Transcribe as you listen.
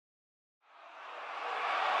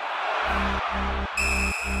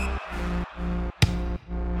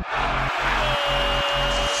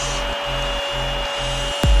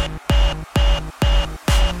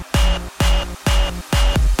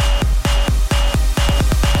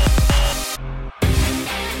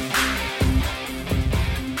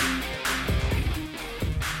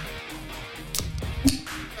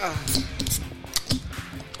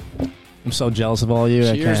I'm so jealous of all you.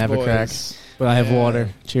 Cheers, I can't have boys. a crack. But I have water.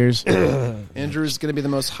 Cheers. Andrew's going to be the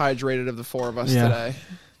most hydrated of the four of us today.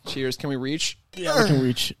 Cheers. Can we reach? Yeah, we can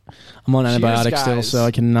reach. I'm on antibiotics still, so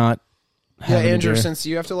I cannot have Andrew, beer. since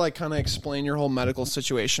you have to like kind of explain your whole medical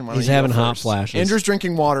situation. He's having hot flashes. Andrew's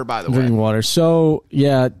drinking water, by the way. Drinking water. So,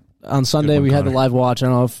 yeah, on Sunday we had the live watch. I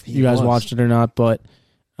don't know if you guys watched it or not, but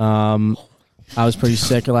I was pretty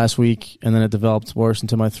sick last week, and then it developed worse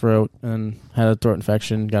into my throat and had a throat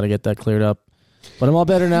infection. Got to get that cleared up. But I'm all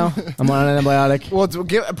better now. I'm on an antibiotic. Well,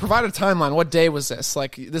 provide a timeline. What day was this?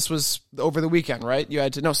 Like, this was over the weekend, right? You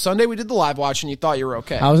had to know. Sunday we did the live watch, and you thought you were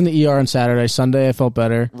okay. I was in the ER on Saturday. Sunday I felt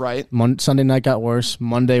better. Right. Sunday night got worse.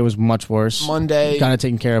 Monday was much worse. Monday. Kind of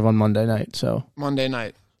taken care of on Monday night. So Monday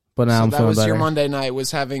night. But now so I'm that feeling was better. your Monday night,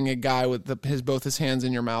 was having a guy with both his hands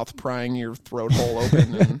in your mouth, prying your throat hole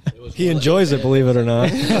open. And He enjoys it, believe it or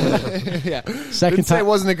not. yeah. Second Didn't say time it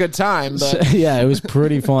wasn't a good time, but yeah, it was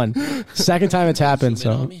pretty fun. Second time it's happened.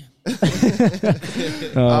 So.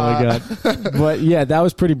 Oh my god! But yeah, that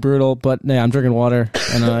was pretty brutal. But yeah, I'm drinking water,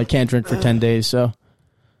 and I can't drink for 10 days. So,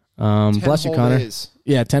 10 bless you, whole Connor. days.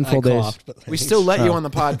 Yeah, 10 full days. Coughed, but We still let you on the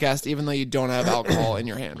podcast, even though you don't have alcohol in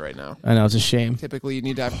your hand right now. I know, it's a shame. Typically, you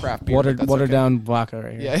need to have craft beer. Watered but that's okay. down vodka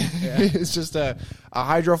right here. Yeah, it's just a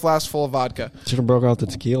hydro flask full of vodka. should have broke out the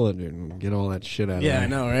tequila, dude, and get all that shit out of Yeah, there. I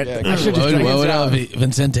know, right? Yeah, I should just drink What would it.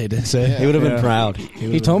 Vincente to say? He would have been Yeah. proud.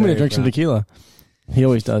 He told me to drink some tequila. He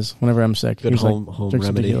always does whenever I'm sick. Good He's home drink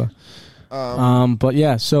some remedy. tequila. But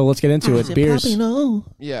yeah, so let's get into it. Beers.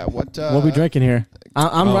 Yeah, what What are we drinking here?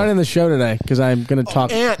 I'm running the show today because I'm going to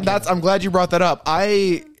talk. And I'm glad you brought that up.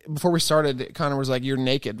 Before we started, Connor was like, "You're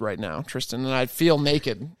naked right now, Tristan," and I feel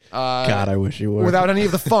naked. God, I wish you were. Without any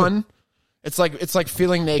of the fun. It's like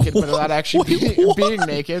feeling naked, but without actually being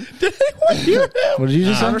naked. What did you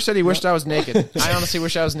just say? Connor said he wished I was naked. I honestly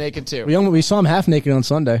wish I was naked too. We saw him half naked on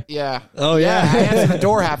Sunday. Yeah. Oh, yeah. I answered the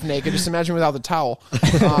door half naked. Just imagine without the towel.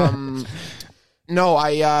 No,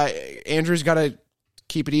 Andrew's got to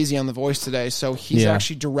keep it easy on the voice today, so he's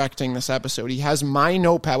actually directing this episode. He has my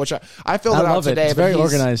notepad, which I filled it out today. It's very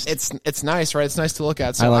organized. It's nice, right? It's nice to look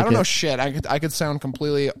at. So I don't know shit. I could sound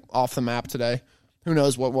completely off the map today. Who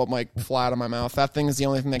knows what might fly out of my mouth? That thing is the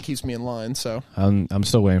only thing that keeps me in line. So I'm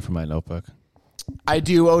still waiting for my notebook. I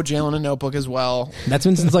do owe Jalen a notebook as well. That's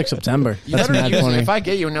been since like September. You That's better mad use it. funny. If I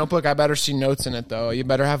get you a notebook, I better see notes in it though. You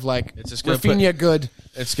better have like It's just gonna Rafinha good.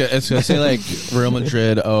 It's gonna say like Real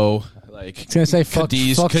Madrid. Like It's gonna say fuck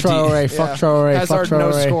Traore, fuck Traore, That's fuck our no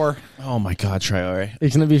Traore. score. oh my God, Traore.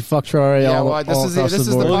 It's gonna be fuck Traore. Yeah, all, well, this all is across this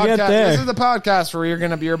the is the board. We'll get podcast. there. This is the podcast where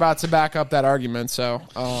you're about to back up that argument. So,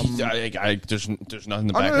 There's nothing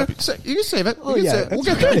to back I'm up. gonna you can save it. Oh, You can yeah, save it. We'll it's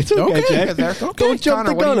get okay. there. It's okay, We'll Jack. get there. Don't jump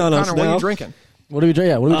the gun on us Connor, what are now. you drinking? What are we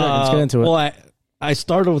drinking? Let's get into it. Well, I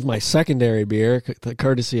started with my secondary beer,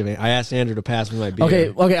 courtesy of I asked Andrew to pass me my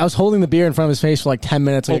beer. Okay. I was holding the beer in front of his face for like 10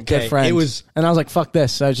 minutes, like a Okay, good friend. it was- and I was like, "Fuck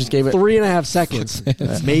this!" So I just gave it 3.5 seconds,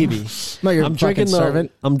 maybe. No, you're I'm a drinking fucking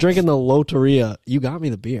servant. I'm drinking the Loteria. You got me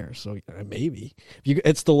the beer, so maybe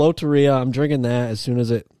it's the Loteria. I'm drinking that as soon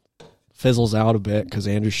as it fizzles out a bit because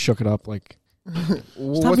Andrew shook it up like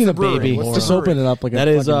Stop being a baby. Just open it up like that.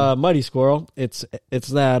 a Is fucking- Mighty Squirrel. It's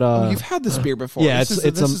that. You've had this beer before. yeah, this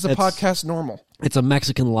is a podcast normal. It's a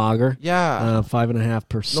Mexican lager. Yeah,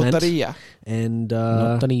 5.5%. Loteria. And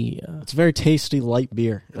Loteria. it's a very tasty light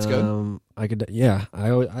beer. It's good. I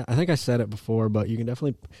think I said it before, but you can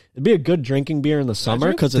definitely. It'd be a good drinking beer in the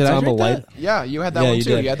summer because it's on the light. Yeah, you had that Yeah, one you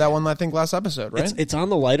too. did. You had that one, I think, last episode, right? It's on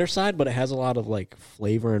the lighter side, but it has a lot of like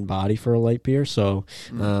flavor and body for a light beer. So,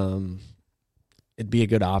 it'd be a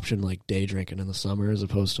good option like day drinking in the summer as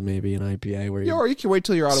opposed to maybe an IPA where Yeah, or you can wait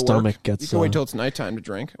till you're out of stomach work. gets, You can wait till it's nighttime to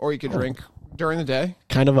drink, or you could drink during the day.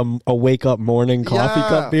 kind of a wake up morning coffee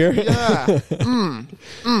cup beer. Yeah.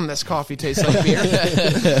 This coffee tastes like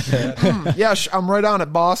beer. Yeah, I'm right on it,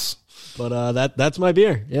 boss. But that's my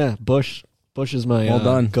beer. Yeah, Bush is my Well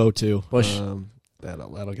done. go-to. Bush.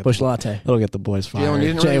 That'll get Bush latte. That'll get the boys Jalen, fired. you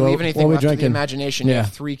didn't Jay, really leave what anything we left to the drinking? imagination. You Yeah.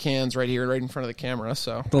 have 3 cans right here, right in front of the camera.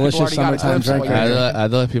 So Delicious people already got a summertime glimpse of what drink. you're doing.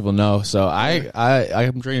 I'd let people know. So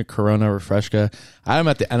I'm drinking Corona Refresca. I'm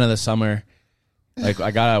at the end of the summer. Like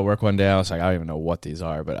I got out of work one day. I was like, I don't even know what these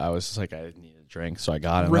are, but I was just like, I need a drink, so I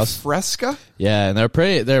got them. Refresca? Yeah, and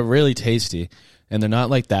they're really tasty. and they're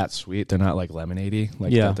not like that sweet. They're not like lemonade-y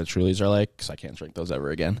like that the Trulies are like, because I can't drink those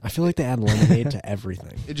ever again. I feel like they add lemonade to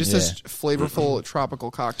everything. It just says flavorful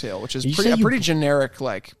tropical cocktail, which is pretty generic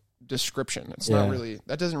like description. It's not really,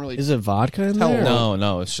 that doesn't really. Is it vodka in there?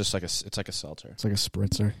 No, it's just like it's like a seltzer. It's like a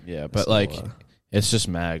spritzer. Yeah, but like it's just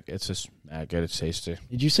mad good. It's tasty.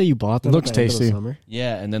 Did you say you bought them? Looks tasty. Summer?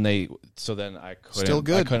 Yeah, and then I couldn't. Still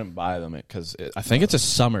good. I couldn't buy them because I think it's a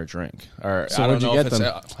summer drink. Or so I don't know where'd if you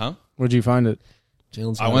it's get them? Where'd you find it?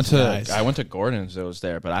 I went to Gordon's. It was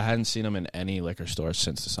there, but I hadn't seen them in any liquor stores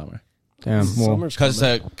since the summer. Damn, because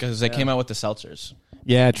they came out with the seltzers.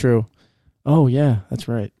 Yeah, true. Oh yeah, that's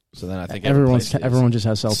right. So then I think everyone just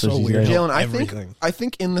has seltzers. So weird. Jalen, I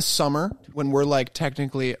think in the summer when we're like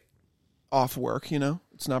technically off work,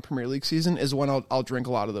 it's not Premier League season, is when I'll drink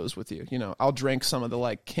a lot of those with you. I'll drink some of the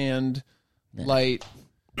like canned light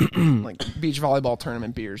like beach volleyball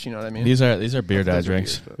tournament beers. You know what I mean? These are beer dad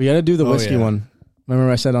drinks. We got to do the whiskey one. Remember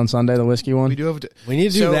I said on Sunday the whiskey one? We do have we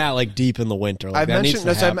need to do that like deep in the winter. Like, I mentioned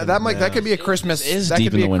that could be a Christmas. That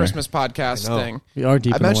could be a Christmas podcast thing. We are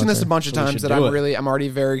deep. I mentioned this a bunch of times that I'm already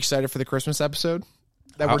very excited for the Christmas episode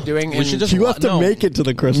that we're doing. You have to make it to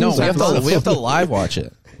the Christmas. No, we have to live watch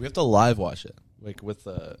it. We have to live watch it, like with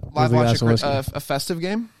the live watch a festive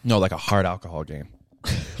game. No, like a hard alcohol game.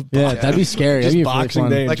 Yeah, that'd be scary. Just that'd be Boxing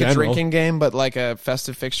Day, like a drinking game, but like a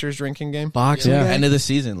festive fixtures drinking game. Boxing Day, end of the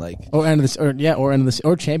season, like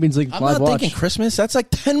or Champions League. I'm not thinking Christmas. That's like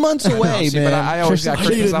 10 months away, man. But I always got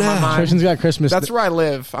Christmas on my mind. Christian's got Christmas. That's where I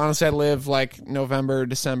live. Honestly, I live like November,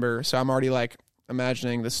 December, so I'm already like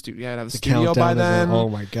imagining the studio. I'd have the studio by then. Oh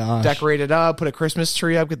my gosh! Decorate it up, put a Christmas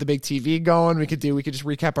tree up, get the big TV going. We could just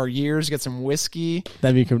recap our years, get some whiskey.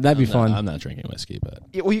 That'd be fun. I'm not drinking whiskey, but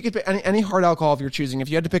you could pick any hard alcohol if you're choosing. If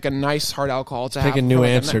you had to pick a nice hard alcohol to pick a New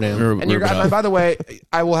Amsterdam. And by the way,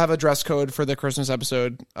 I will have a dress code for the Christmas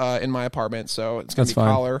episode in my apartment, so it's gonna be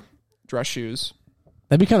collar, dress shoes.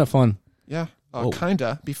 That'd be kind of fun. Yeah.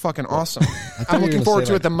 Kinda be fucking awesome. I'm looking forward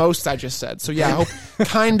to it the most. I just said so. Yeah, I hope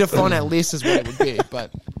kind of fun at least is what it would be. But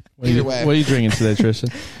either way, what are you drinking today,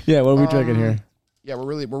 Tristan? Yeah, what are we drinking here? Yeah, we're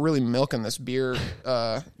really milking this beer.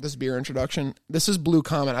 This beer introduction. This is Blue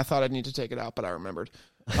Comet. I thought I'd need to take it out, but I remembered.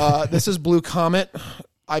 This is Blue Comet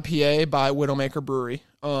IPA by Widowmaker Brewery.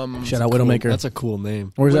 Shout out Widowmaker. That's a cool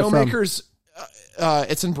name. Where's that from? Widowmaker's.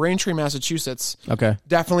 It's in Braintree, Massachusetts. Okay.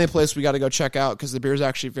 Definitely a place we got to go check out because the beer is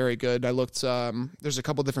actually very good. I looked, there's a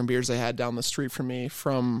couple different beers they had down the street from me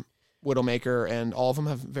from Widowmaker, and all of them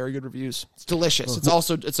have very good reviews. It's delicious.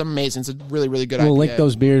 It's amazing. It's a really, really good We'll IPA. link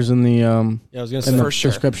those beers in the I was gonna say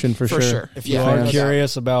description for sure. If you are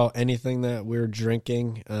curious about anything that we're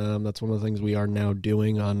drinking, that's one of the things we are now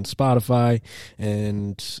doing on Spotify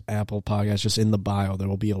and Apple Podcasts. Just in the bio, there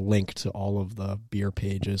will be a link to all of the beer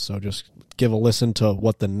pages. So just give a listen to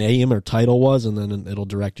what the name or title was, and then it'll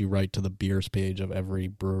direct you right to the beers page of every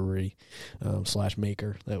brewery /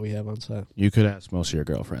 maker that we have on site. You could ask most of your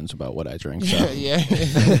girlfriends about what I drink. So. Yeah.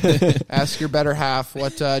 Ask your better half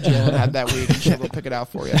what Jalen had that week, and she'll go pick it out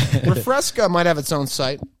for you. Refresca might have its own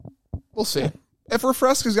site. We'll see. If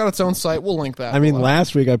Refresca's got its own site, we'll link that. I mean,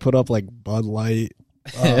 last week I put up like Bud Light,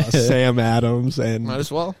 Sam Adams, and might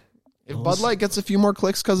as well. If Bud Light gets a few more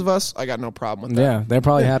clicks because of us, I got no problem with that. Yeah, they're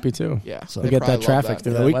probably happy too. Yeah, so they get that traffic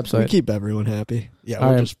through that website. We keep everyone happy. Yeah,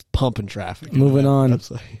 we're just pumping traffic. Moving on.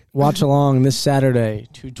 Watch along this Saturday,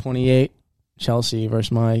 2:28, Chelsea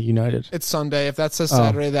versus my United. It's Sunday. If that says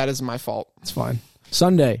Saturday, that is my fault. It's fine.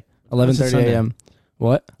 Sunday, 11:30 a.m.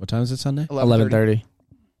 What? What time is it Sunday? 11:30.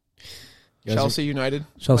 Chelsea United.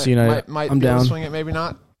 Chelsea United. Might I'm be able down. to swing it, maybe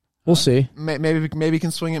not. We'll see. Maybe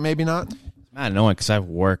can swing it, maybe not. Man, no one, because I have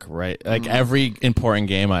work, right? Like every important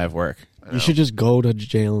game, I have work. You should just go to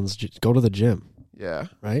go to the gym. Yeah.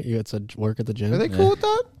 Right? You get to work at the gym. Are they cool with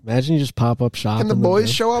that? Imagine you just pop up shop. Can the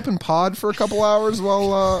boys show up and pod for a couple hours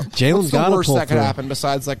while Jalen's got the worst that could happen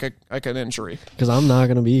besides like an injury? Because I'm not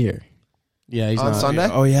going to be here. Yeah, he's on not. Sunday.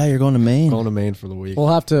 Oh yeah, you're going to Maine. Going to Maine for the week. We'll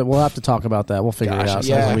have to talk about that. We'll figure it out.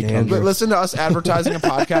 Yeah, but listen to us advertising a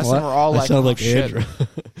podcast, and we're all like, sound like shit. Andrew.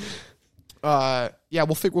 Yeah,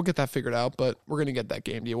 we'll get that figured out, but we're gonna get that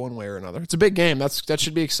game to you one way or another. It's a big game. That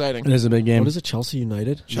should be exciting. It is a big game. What is it? Chelsea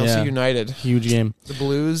United. Chelsea United, huge game. The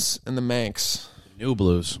Blues and the Manx. New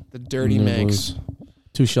Blues. The dirty Manx.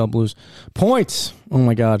 2 shell Blues. Points. Oh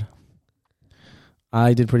my god.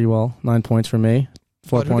 I did pretty well. 9 points for me.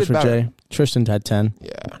 4 points for Jay. Tristan had 10.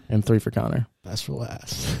 Yeah, and 3 for Connor. Best for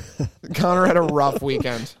last. Connor had a rough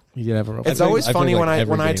weekend. He did have a rough. It's always funny when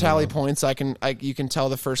I tally now. points. You can tell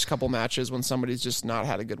the first couple matches when somebody's just not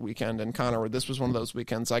had a good weekend. And Connor, this was one of those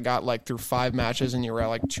weekends. I got like through 5 matches, and you were at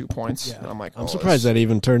like 2 points. Yeah. And I'm like, I'm surprised that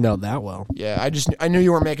even turned out that well. Yeah, I knew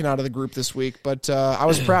you weren't making out of the group this week, but I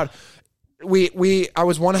was proud. I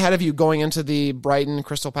was one ahead of you going into the Brighton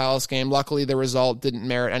Crystal Palace game. Luckily, the result didn't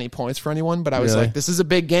merit any points for anyone. But I was like, this is a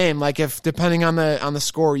big game. Like, if depending on the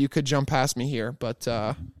score, you could jump past me here. But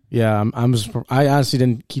yeah, I honestly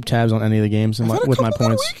didn't keep tabs on any of the games with my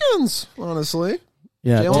points. Weekends, honestly.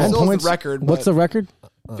 Yeah, Jalen 10 still has points. the record. What's the record?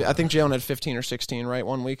 I think Jalen had 15 or 16, right?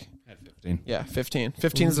 1 week. Had 15. Yeah, 15.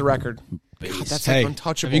 15 is the record. God, that's Hey, like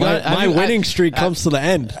untouchable. My winning streak comes to the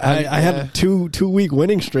end. I had a 2-week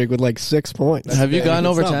winning streak with like 6 points. Have you gone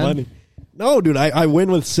over 10? Money. No, dude, I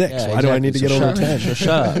win with 6. Yeah, Why do I need to get over 10? So shut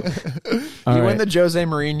up. You win the Jose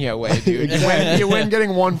Mourinho way, dude. You win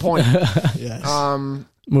getting 1 point. Yes.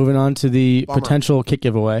 Moving on to the Bummer. potential kick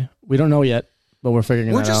giveaway. We don't know yet, but we're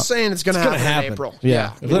figuring We're that out. just saying it's going to happen in April.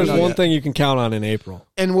 Yeah. If there's one thing you can count on in April.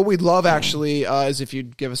 And what we'd love, actually, is if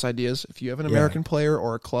you'd give us ideas. If you have an American player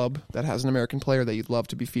or a club that has an American player that you'd love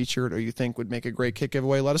to be featured or you think would make a great kick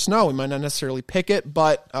giveaway, let us know. We might not necessarily pick it,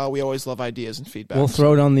 but we always love ideas and feedback. We'll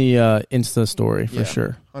throw it on the Insta story for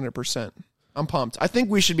sure. 100%. I'm pumped. I think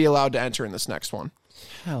we should be allowed to enter in this next one.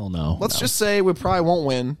 Hell no. Let's just say we probably won't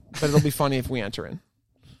win, but it'll be funny if we enter in.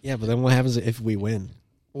 Yeah, but then what happens if we win?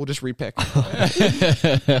 We'll just repick.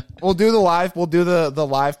 We'll do the live. We'll do the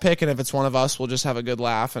live pick, and if it's one of us, we'll just have a good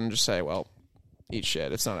laugh and just say, "Well, eat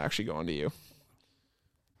shit. It's not actually going to you."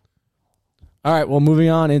 All right. Well, moving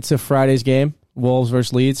on into Friday's game: Wolves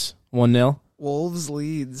versus Leeds, 1-0. Wolves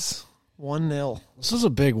leads 1-0. This is a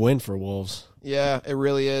big win for Wolves. Yeah, it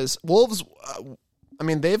really is. Wolves. I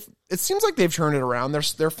mean, it seems like they've turned it around.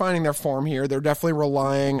 They're finding their form here. They're definitely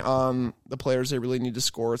relying on the players they really need to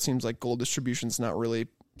score. It seems like goal distribution's not really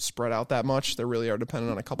spread out that much. They really are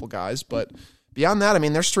dependent on a couple guys. But beyond that, I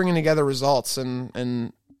mean, they're stringing together results,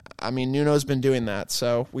 and I mean, Nuno's been doing that.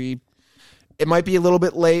 So it might be a little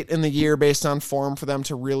bit late in the year based on form for them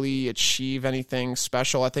to really achieve anything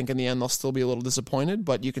special. I think in the end they'll still be a little disappointed,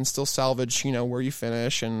 but you can still salvage, where you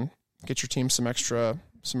finish and get your team some extra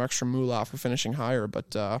moolah for finishing higher.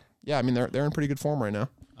 But yeah, I mean, they're in pretty good form right now.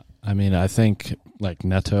 I mean, I think like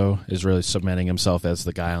Neto is really cementing himself as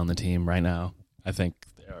the guy on the team right now. I think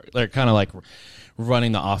they're kind of like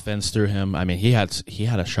running the offense through him. I mean, he had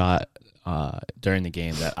a shot during the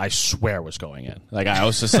game that I swear was going in. Like I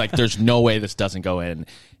was just like, there's no way this doesn't go in.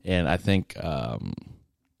 And I think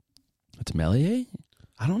it's Melier.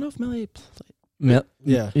 I don't know if Melier played.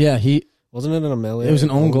 Yeah. He Wasn't it an Amelia? It was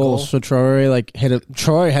an own goal. So Troy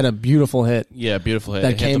had a beautiful hit. Yeah, beautiful hit.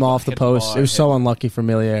 That came off the post. It was so unlucky for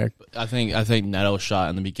Milier. I think Neto's shot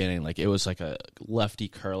in the beginning, like it was like a lefty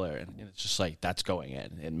curler, and it's just like that's going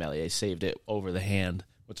in, and Melier saved it over the hand,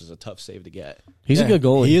 which is a tough save to get. He's a good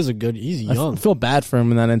goalie. He's young. I feel bad for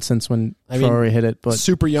him in that instance when Troy hit it, but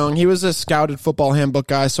super young. He was a scouted football handbook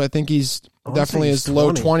guy, so I think he's definitely his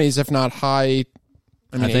low 20s, if not high.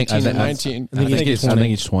 I mean, 18 and 19. I think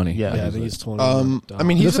he's 20. Yeah, I think he's 20. I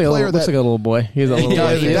mean, he's a player that looks like a little boy. He's a little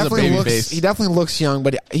boy. He definitely looks young,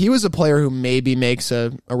 but he was a player who maybe makes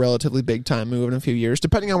a relatively big time move in a few years,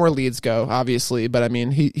 depending on where Leeds go, obviously. But I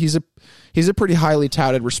mean, he's a pretty highly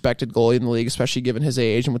touted, respected goalie in the league, especially given his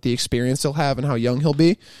age and with the experience he'll have and how young he'll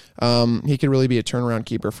be. He could really be a turnaround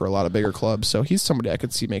keeper for a lot of bigger clubs. So he's somebody I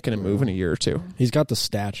could see making a move in a year or two. He's got the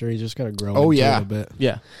stature. He's just got to grow. Oh yeah, a bit.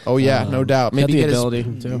 Yeah. Oh yeah, no doubt. Maybe the get ability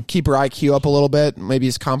his too. Keeper IQ up a little bit. Maybe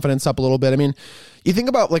his confidence up a little bit. I mean, you think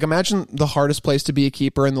about imagine the hardest place to be a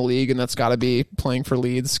keeper in the league, and that's got to be playing for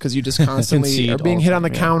Leeds because you just constantly are being hit on the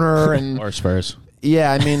counter and or Spurs.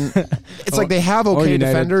 Yeah, I mean, it's like they have okay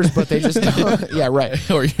defenders, but they just don't. Yeah, right.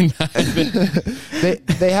 Or United.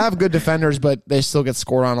 they have good defenders, but they still get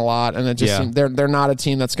scored on a lot, and it just seems they're not a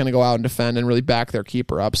team that's going to go out and defend and really back their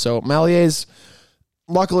keeper up. So Malier's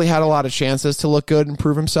luckily had a lot of chances to look good and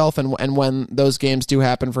prove himself, and when those games do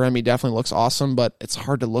happen for him, he definitely looks awesome. But it's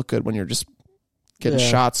hard to look good when you're just getting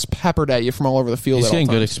shots peppered at you from all over the field. He's getting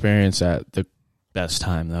good experience at the best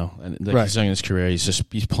time though, and he's doing his career.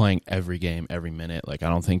 He's playing every game, every minute. Like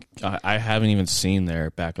I haven't even seen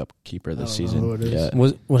their backup keeper this season yet.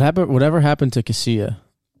 Whatever happened to Casilla?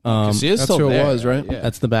 Cassilla's that's still who there, it was, right? Yeah.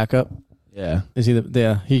 That's the backup. Yeah, is he?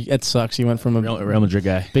 It sucks. He went from a Real Madrid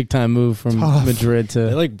guy, big time move from Madrid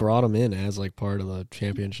to. They brought him in as part of the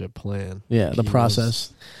championship plan. Yeah, the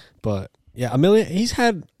process. But yeah, Amelia, he's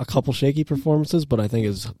had a couple shaky performances, but I think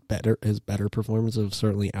his better performances have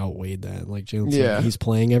certainly outweighed that. Like Jalen said, he's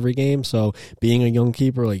playing every game, so being a young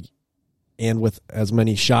keeper, and with as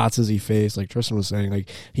many shots as he faced, like Tristan was saying, like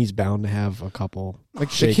he's bound to have a couple. Like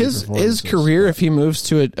shaky his performances. career, if he moves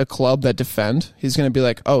to a club that defend, he's going to be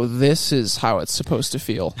like, oh, this is how it's supposed to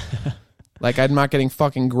feel. Like I'm not getting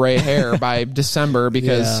fucking gray hair by December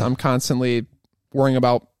because I'm constantly worrying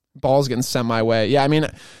about balls getting sent my way. Yeah, I mean,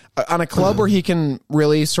 on a club where he can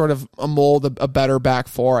really sort of mold a better back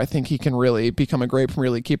four, I think he can really become a great Premier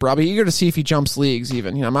League keeper. I'll be eager to see if he jumps leagues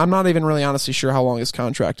even. You know, I'm not even really honestly sure how long his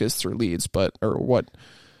contract is through Leeds, or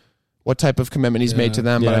what type of commitment he's made to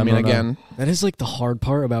them. But I mean, again, that is like the hard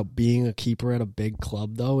part about being a keeper at a big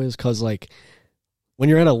club, though, is because like when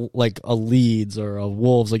you're at a Leeds or a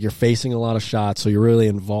Wolves, like you're facing a lot of shots, so you're really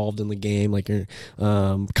involved in the game. Like you're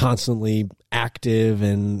constantly active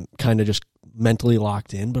and kind of just mentally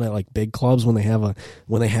locked in. But at like big clubs, when they have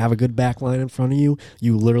a good back line in front of you,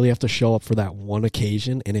 you literally have to show up for that one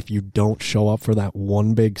occasion. And if you don't show up for that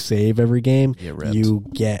one big save every game, you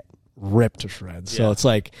get ripped to shreds. So it's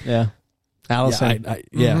like Allison.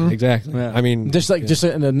 Exactly. Yeah. I mean, just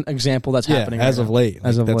an example that's happening as right of now. late.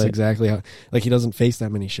 As of that's late. exactly how. Like he doesn't face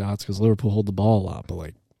that many shots because Liverpool hold the ball a lot. But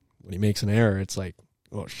like when he makes an error, it's like,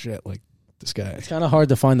 oh shit, like this guy. It's kind of hard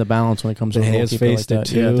to find the balance when it comes to De a Gea's goalkeeper faced like it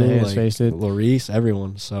that. too. Yeah, De Gea's like faced it. Lloris,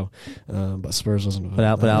 everyone. So, but Spurs doesn't. But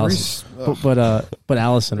Allison, but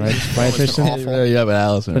Allison, right? Right, Tristan. Yeah, but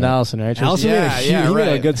Allison. But Allison, right? Allison Yeah, he made a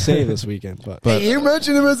right. good save this weekend. But hey, you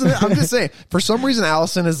mentioned him as I'm just saying, for some reason,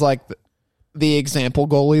 Allison is like the example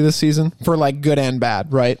goalie this season for like good and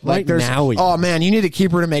bad, right? Like Right now, oh man, you need a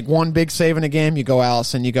keeper to make one big save in a game. You go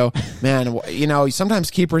Allison. You go, man. You know,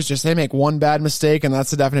 sometimes keepers they make one bad mistake, and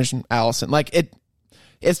that's the definition. Allison, like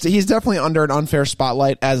he's definitely under an unfair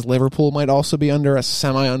spotlight, as Liverpool might also be under a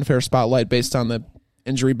semi-unfair spotlight based on the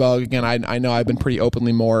injury bug. Again, I know I've been pretty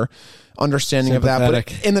openly more understanding of that,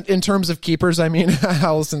 but in terms of keepers, I mean,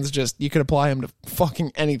 Allison's just, you could apply him to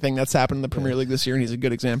fucking anything that's happened in the Premier League this year, and he's a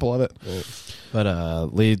good example of it.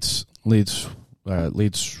 But Leeds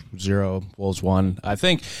 0, Wolves 1. I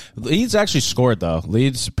think Leeds actually scored though.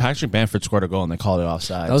 Patrick Bamford scored a goal and they called it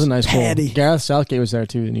offside. That was a nice goal. Gareth Southgate was there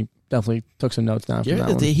too, and he definitely took some notes down from that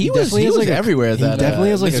one. He was everywhere. He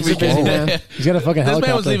definitely has like He's a busy man. He's got a fucking This helicopter.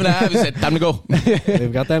 man was leaving a half. He said, "Time to go."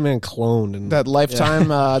 They've got that man cloned and That lifetime,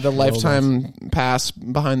 lifetime pass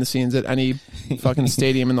behind the scenes at any fucking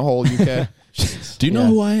stadium in the whole UK. Do you know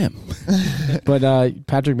who I am? But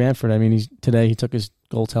Patrick Bamford, I mean, today he took his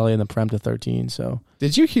goal tally in the Prem to 13. So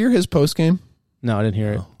Did you hear his post game? no, I didn't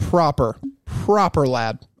hear it. Proper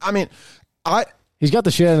lad. I mean, He's got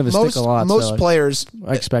the shit out of his stick a lot. Most so players,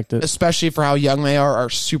 I expect it. especially for how young they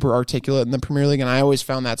are super articulate in the Premier League, and I always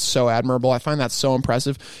found that so admirable. I find that so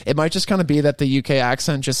impressive. It might just kind of be that the UK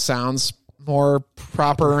accent just sounds more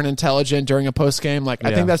proper and intelligent during a post game. Like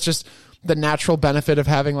I think that's just the natural benefit of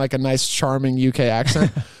having like a nice, charming UK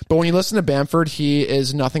accent. But when you listen to Bamford, he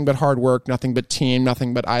is nothing but hard work, nothing but team,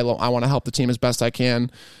 nothing but I want to help the team as best I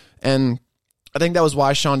can. And I think that was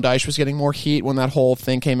why Sean Dyche was getting more heat when that whole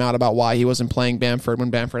thing came out about why he wasn't playing Bamford when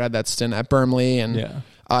Bamford had that stint at Burnley and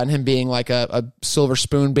him being like a silver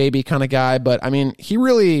spoon baby kind of guy. But I mean, he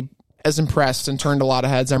really has impressed and turned a lot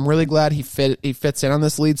of heads. I'm really glad he fits in on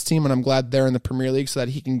this Leeds team, and I'm glad they're in the Premier League so that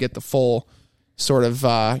he can get the full sort of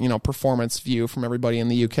performance view from everybody in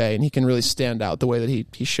the UK, and he can really stand out the way that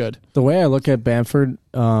he should. The way I look at Bamford,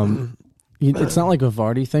 it's not like a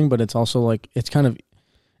Vardy thing, but it's also like it's kind of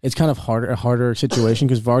a harder situation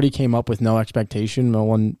because Vardy came up with no expectation. No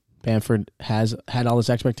one Bamford had all this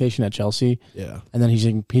expectation at Chelsea. yeah. And then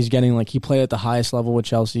he's getting like he played at the highest level with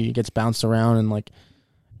Chelsea. He gets bounced around and like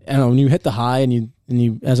I don't know, when you hit the high and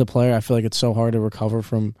you as a player, I feel like it's so hard to recover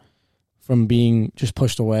from being just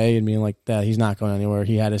pushed away and being like that. He's not going anywhere.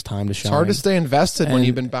 He had his time to shine. It's hard to stay invested when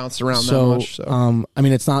you've been bounced around that much. So. I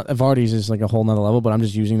mean, it's not Vardy's is like a whole nother level, but I'm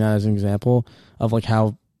just using that as an example of like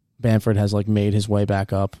how Bamford has like made his way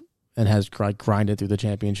back up and has grinded through the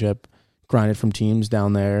championship, grinded from teams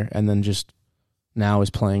down there, and then just now is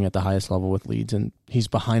playing at the highest level with Leeds. And he's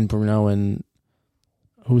behind Bruno and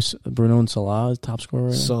Bruno and Salah, top scorer.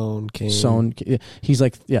 Right? Son, Kane. He's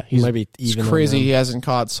like, he's might be even. It's crazy he hasn't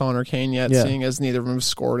caught Son or Kane yet, seeing as neither of them have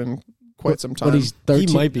scored in quite some time. But he's 13.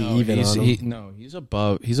 He might be even. He's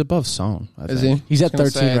above Son. Is he? He's at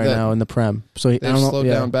 13 right now in the Prem. So I they've don't know, slowed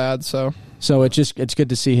down bad. So it's good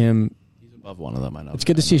to see him. He's above one of them. I know. It's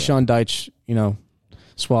good to see Sean Dyche,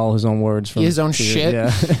 swallow his own words from his own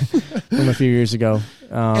shit. from a few years ago.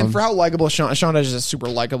 And for how likable Sean Dyche is, a super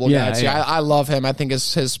likable guy. So yeah. I love him. I think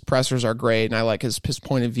his pressers are great, and I like his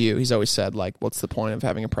point of view. He's always said, like, what's the point of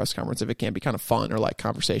having a press conference if it can't be kind of fun or like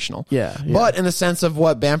conversational? Yeah. But in the sense of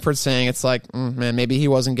what Bamford's saying, it's like, man, maybe he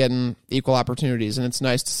wasn't getting equal opportunities, and it's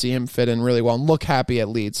nice to see him fit in really well and look happy at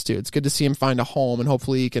Leeds too. It's good to see him find a home, and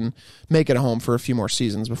hopefully he can make it a home for a few more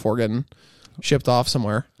seasons before getting shipped off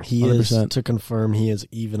somewhere. He 100%. is, to confirm, he is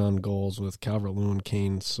even on goals with Calvert-Lewin,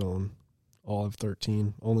 Kane, Son, all of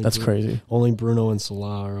 13. That's crazy. Only Bruno and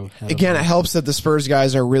Salah are ahead Again, of it helps that the Spurs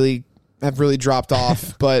guys have really dropped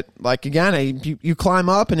off. But like again, you climb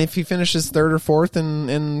up, and if he finishes third or fourth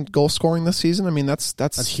in goal scoring this season, I mean that's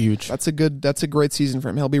huge. That's a great season for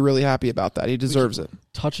him. He'll be really happy about that. He deserves it.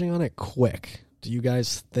 Touching on it quick, do you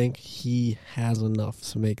guys think he has enough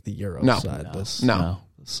to make the Euro side this summer?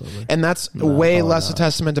 And that's way less a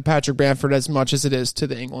testament to Patrick Bamford as much as it is to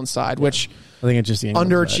the England side, which I think it's just the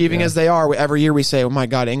England underachieving side, as they are. Every year we say, oh my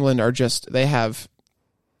God, England are they have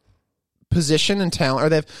position and talent, or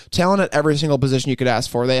they have talent at every single position you could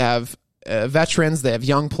ask for. They have veterans, they have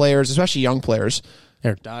young players, especially young players.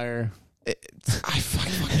 Eric Dyer. I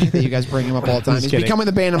fucking hate that you guys bring him up all the time. He's becoming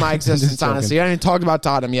the bane of my existence, honestly. I haven't talked about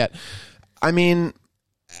Tottenham yet. I mean,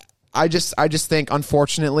 I just think,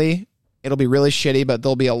 unfortunately, it'll be really shitty, but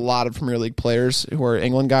there'll be a lot of Premier League players who are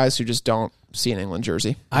England guys who just don't see an England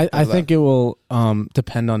jersey. I think it will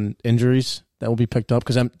depend on injuries that will be picked up,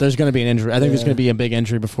 because there's going to be an injury. I think there's going to be a big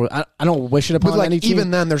injury before. I don't wish it upon any team.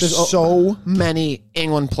 Even then, there's so many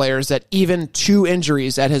England players that even 2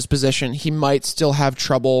 injuries at his position, he might still have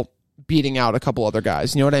trouble beating out a couple other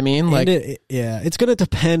guys. You know what I mean? Like, it's going to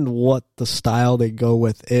depend what the style they go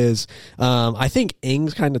with is. I think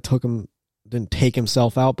Ings kind of didn't take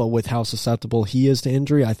himself out, but with how susceptible he is to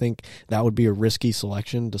injury, I think that would be a risky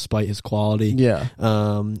selection despite his quality. Yeah.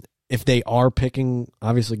 If they are picking,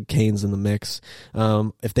 obviously Kane's in the mix.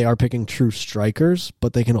 If they are picking true strikers,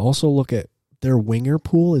 but they can also look at their winger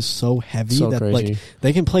pool is so heavy that crazy. Like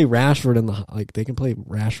they can play Rashford in the they can play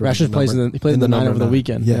Rashford. Rashford plays he played in the 9 over the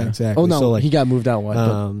weekend. Yeah, exactly. Oh no, so like, he got moved out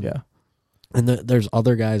one. Yeah. And there's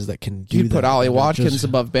other guys that can do. You'd that. put Ollie Watkins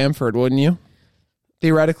above Bamford, wouldn't you?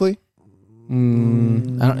 Theoretically.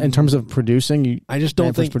 In terms of producing, I just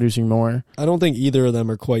don't think producing more. I don't think either of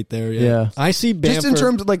them are quite there yet. Yeah, I see Bamford. Just in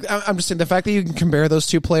terms of like, I'm just saying the fact that you can compare those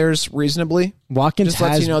two players reasonably, Watkins just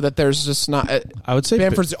lets you know that there's just not. I would say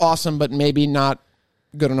Bamford's awesome, but maybe not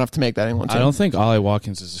good enough to make that England team. I don't think Ollie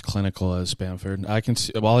Watkins is as clinical as Bamford. I can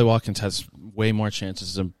see Ollie Watkins has way more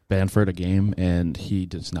chances than Bamford a game, and he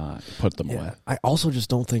does not put them away. I also just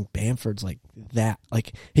don't think Bamford's like that.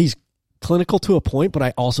 Like he's clinical to a point, but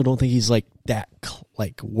I also don't think he's like that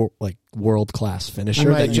world class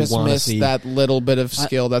finisher. I that just you missed see. that little bit of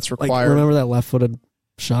skill that's required. Like, remember that left-footed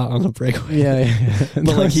shot on the breakaway? Yeah. But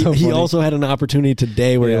like he also had an opportunity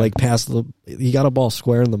today where he like passed he got a ball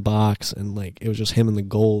square in the box, and like it was just him and the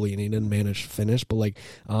goalie, and he didn't manage to finish. But like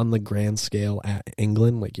on the grand scale at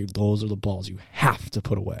England, like those are the balls you have to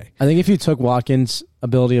put away. I think if you took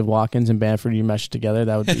ability of Watkins and Bamford, you meshed together,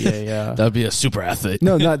 that would be a that would be a super athlete.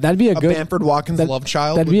 No, that'd be a good Bamford Watkins love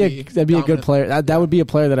child. That'd be a good player. That would be a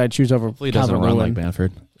player that I'd choose over. He doesn't run like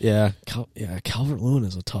Bamford. Yeah, Calvert-Lewin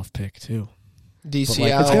is a tough pick too.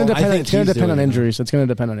 DCL. It's going to depend on injuries. It's going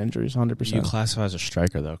to depend on injuries, 100%. You classify as a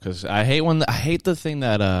striker though, because I hate the thing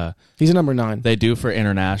that he's a number 9. They do for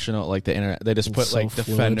international, like they just put so like fluid.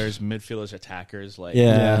 defenders, midfielders, attackers, like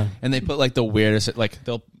and they put like the weirdest, like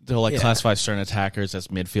they'll like classify certain attackers as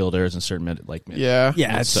midfielders and certain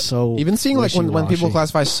it's so even seeing like when people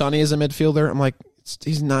classify Sonny as a midfielder, I'm like,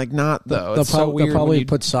 he's not though. They'll probably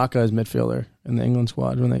put Saka as midfielder in the England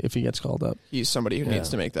squad if he gets called up. He's somebody who needs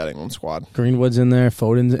to make that England squad. Greenwood's in there,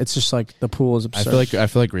 Foden's. It's just like the pool is absurd. I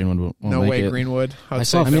feel like Greenwood won't no make way it. Greenwood.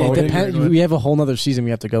 It depends. We have a whole nother season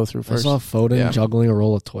we have to go through first. I saw Foden juggling a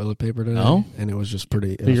roll of toilet paper today, and it was just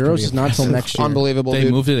pretty. The Euros is not till next year. Unbelievable.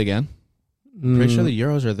 They moved it again. Pretty sure the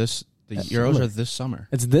Euros are this. The Euros are this summer.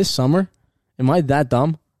 It's this summer. Am I that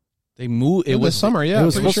dumb? They moved. It was summer. Yeah, it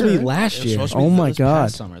was supposed to be last year. Oh my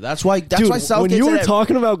god! Summer. That's why. When you were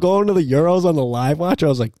talking about going to the Euros on the live watch, I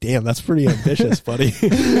was like, "Damn, that's pretty ambitious, buddy."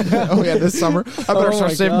 Oh yeah, this summer. I better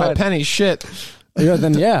start saving my pennies. Shit. Yeah,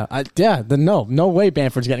 then then no way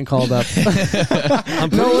Bamford's getting called up.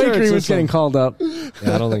 No way Greenwood's getting called up.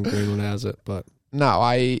 Yeah, I don't think Greenwood has it, but no,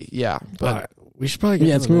 but we should probably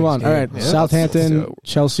let's move on. All right, Yeah, Southampton,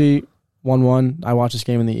 Chelsea, 1-1. I watched this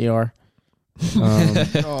game in the ER.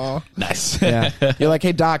 Nice. Yeah, you're like,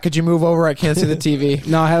 hey Doc, could you move over? I can't see the TV.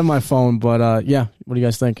 No, I have my phone, but yeah. What do you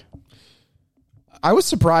guys think? I was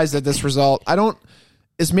surprised at this result.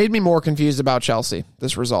 It's made me more confused about Chelsea.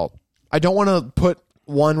 This result. I don't want to put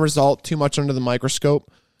one result too much under the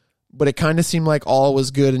microscope, but it kind of seemed like all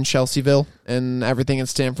was good in Chelseaville, and everything in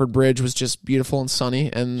Stamford Bridge was just beautiful and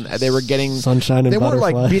sunny, and they were getting sunshine and they weren't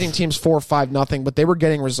butterflies. like beating teams 4-5-0, but they were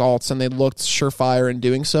getting results, and they looked surefire in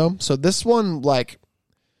doing so. So this one, like,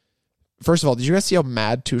 first of all, did you guys see how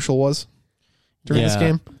mad Tuchel was during this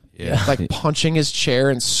game? Yeah. Like punching his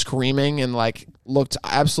chair and screaming and like looked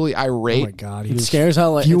absolutely irate. Oh my god, It scares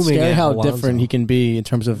how Alonso. different he can be in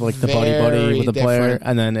terms of like the buddy with the player,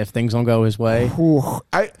 and then if things don't go his way.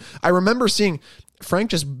 I remember seeing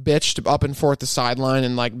Frank just bitched up and forth the sideline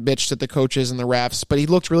and like bitched at the coaches and the refs, but he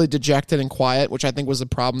looked really dejected and quiet, which I think was the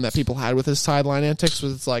problem that people had with his sideline antics.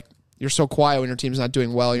 Was it's like you're so quiet when your team's not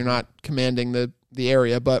doing well, you're not commanding the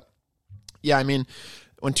area. But yeah, I mean,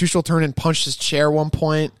 when Tuchel turned and punched his chair at one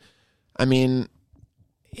point, I mean,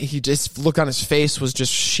 he just look on his face was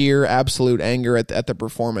just sheer absolute anger at the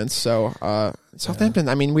performance. So Southampton,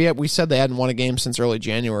 I mean, we said they hadn't won a game since early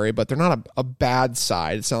January, but they're not a bad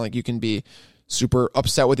side. It's not like you can be super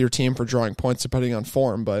upset with your team for drawing points depending on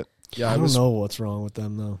form. But yeah, I don't know what's wrong with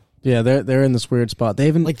them though. Yeah, they're in this weird spot. They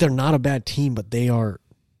haven't Like they're not a bad team, but they are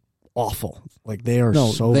awful. Like they are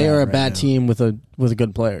they are a right bad now. team with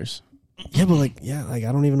good players. Yeah, but like I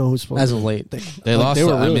don't even know who's supposed As to of late, They lost. They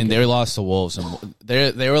were really they lost to Wolves, and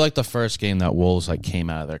they were like the first game that Wolves like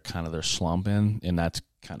came out of their slump in, and that's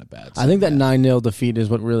kind of bad. I think that 9-0 defeat is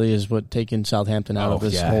what taking Southampton out of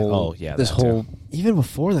this whole. Even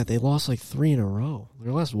before that, they lost like 3 in a row.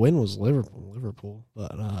 Their last win was Liverpool,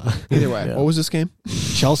 but either way, what was this game?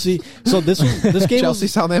 Chelsea. So this game Chelsea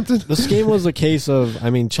Southampton. This game was a case of,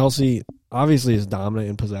 I mean, Chelsea obviously is dominant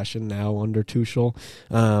in possession now under Tuchel,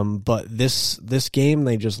 but this game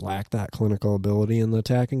they just lacked that clinical ability in the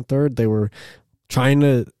attacking third. They were trying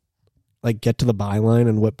to like get to the byline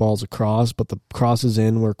and whip balls across, but the crosses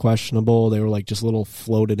in were questionable. They were like just little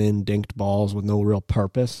floated in, dinked balls with no real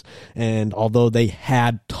purpose. And although they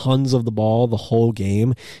had tons of the ball the whole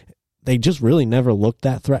game, they just really never looked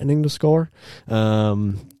that threatening to score.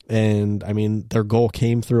 And I mean, their goal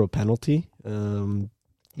came through a penalty.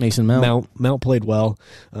 Mason Mount. Mount played well.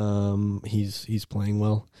 He's playing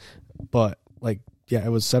well, but like, yeah, it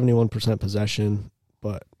was 71% possession,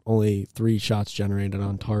 but only 3 shots generated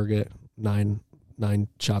on target. 9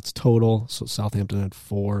 shots total. So Southampton had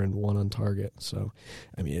 4 and 1 on target. So,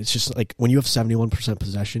 I mean, it's just like when you have 71%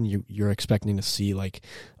 possession, you're expecting to see like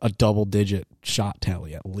a double-digit shot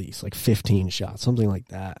tally at least, like 15 shots, something like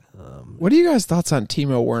that. What are you guys' thoughts on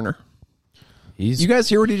Timo Werner? You guys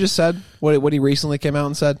hear what he just said? What he recently came out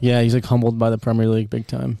and said? Yeah, he's like humbled by the Premier League big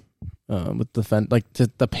time. With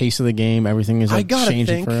the pace of the game, everything is like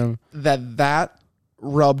changing for him. That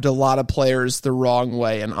rubbed a lot of players the wrong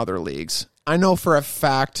way in other leagues. I know for a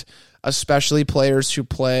fact, especially players who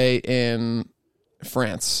play in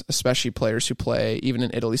France, especially players who play even in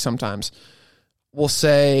Italy sometimes, will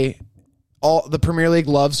say the Premier League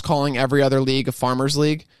loves calling every other league a farmers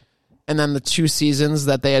league. And then the 2 seasons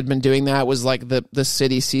that they had been doing that was like the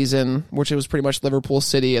City season, which it was pretty much Liverpool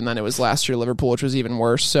City, and then it was last year Liverpool, which was even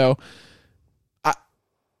worse. So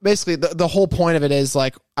basically the whole point of it is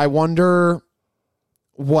like, I wonder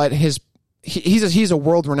what he's a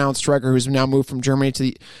world-renowned striker who's now moved from Germany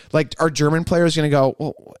to are German players going to go,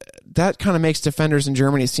 well, that kind of makes defenders in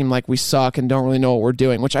Germany seem like we suck and don't really know what we're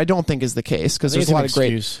doing, which I don't think is the case because there's a lot of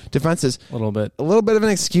great defenses. A little bit of an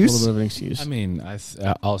excuse. A little bit of an excuse. I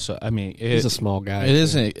mean, he's a small guy. It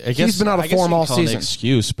isn't. I guess he's been out of form all season.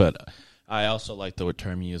 Excuse, but I also like the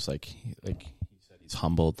term you use, like he said he's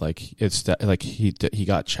humbled. Like it's like he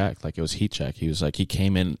got checked. Like it was heat check. He was like he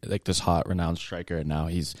came in like this hot, renowned striker, and now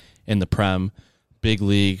he's in the Prem, big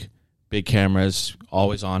league. Big cameras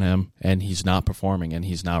always on him, and he's not performing, and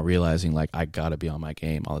he's now realizing, like, I got to be on my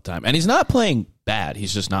game all the time. And he's not playing bad.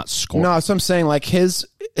 He's just not scoring. No, so I'm saying, like, his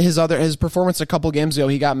performance a couple games ago,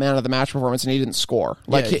 he got man of the match performance, and he didn't score.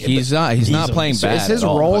 Like he's not playing bad. Is his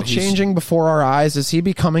role changing before our eyes? Is he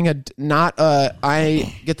becoming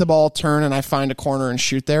I get the ball, turn, and I find a corner and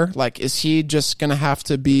shoot there? Like, is he just going to have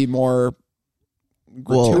to be more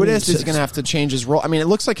gratuitous? Is he going to have to change his role? I mean, it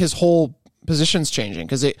looks like his whole position's changing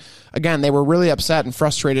because they were really upset and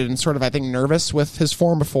frustrated and sort of, I think, nervous with his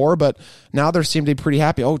form before, but now they seem to be pretty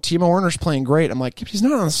happy. Oh, Timo Werner's playing great. I'm like, he's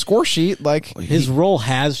not on the score sheet. Like his role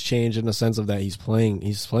has changed in the sense of that he's playing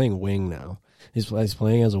wing now. He's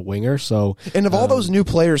playing as a winger. So, and of all those new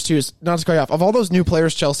players too, not to cut you off, of all those new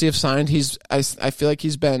players Chelsea have signed, I feel like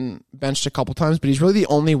he's been benched a couple times, but he's really the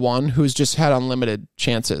only one who's just had unlimited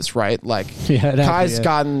chances, right? Like Kai's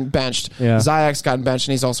gotten benched, Ziyech's gotten benched,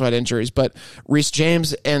 and he's also had injuries. But Reece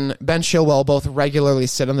James and Ben Chilwell both regularly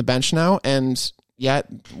sit on the bench now, and yet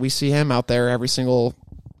we see him out there every single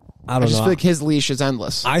I don't know. I just feel like his leash is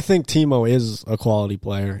endless. I think Timo is a quality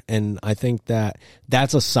player, and I think that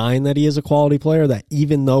that's a sign that he is a quality player, that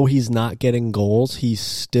even though he's not getting goals, he's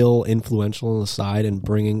still influential on the side and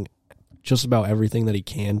bringing just about everything that he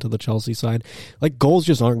can to the Chelsea side. Like, goals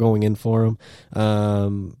just aren't going in for him.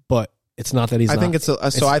 But it's not that he's I think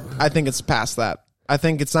I think it's past that. I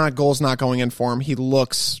think it's not goals not going in for him. He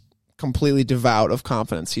looks completely devout of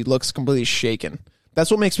confidence. He looks completely shaken. That's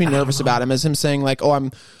what makes me nervous about him, is him saying like, "Oh,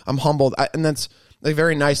 I'm humbled," and that's a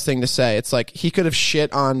very nice thing to say. It's like he could have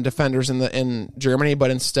shit on defenders in Germany, but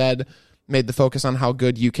instead made the focus on how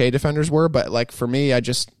good UK defenders were. But like for me, I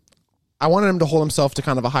wanted him to hold himself to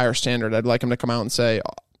kind of a higher standard. I'd like him to come out and say,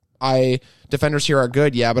 defenders here are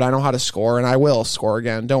good, yeah, but I know how to score, and I will score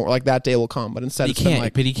again. Don't like that day will come. But instead,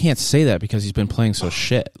 but he can't say that because he's been playing so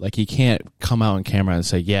shit. Like, he can't come out on camera and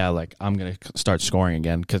say, yeah, like, I'm gonna start scoring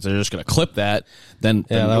again, because they're just gonna clip that. Then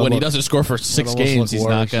when he doesn't score for 6 games, he's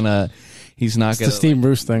not gonna. It's the Steve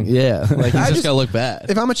Bruce thing. Yeah, like, he's just gonna look bad.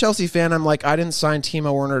 If I'm a Chelsea fan, I'm like, I didn't sign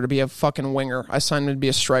Timo Werner to be a fucking winger. I signed him to be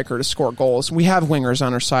a striker to score goals. We have wingers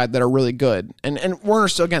on our side that are really good, and Werner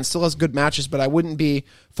still has good matches, but I wouldn't be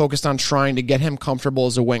focused on trying to get him comfortable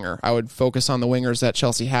as a winger. I would focus on the wingers that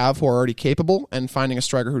Chelsea have who are already capable, and finding a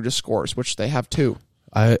striker who just scores, which they have too.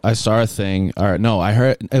 I saw a thing, or no, I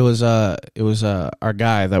heard it was our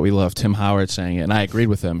guy that we love, Tim Howard, saying it, and I agreed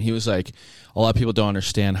with him. He was like, a lot of people don't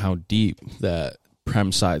understand how deep that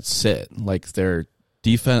Prem sides sit. Like, their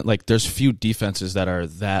defense, like, there's few defenses that are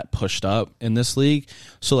that pushed up in this league.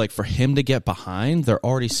 So, like, for him to get behind, they're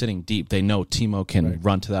already sitting deep. They know Timo can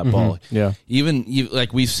run to that ball. Yeah.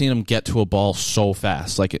 Like, we've seen him get to a ball so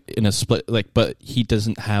fast, like, in a split, like, but he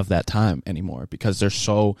doesn't have that time anymore because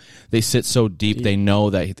they sit so deep. They know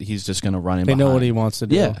that he's just going to run in behind. They know what he wants to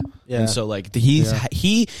do. Yeah. And so, like,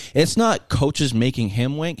 it's not coaches making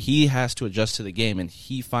him wing. He has to adjust to the game, and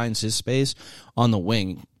he finds his space on the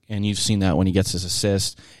wing. And you've seen that when he gets his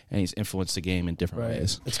assist, and he's influenced the game in different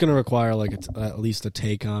ways. It's going to require like at least a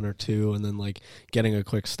take on or two, and then like getting a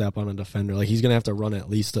quick step on a defender. Like, he's going to have to run at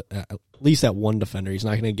least at one defender. He's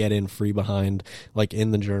not going to get in free behind like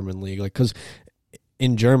in the German league. Like, because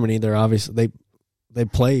in Germany, they're obviously they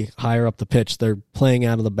play higher up the pitch. They're playing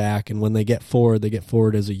out of the back, and when they get forward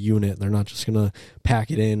as a unit. They're not just going to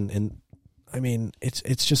pack it in. And I mean,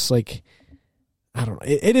 it's just like, I don't know.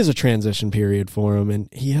 It is a transition period for him, and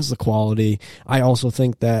he has the quality. I also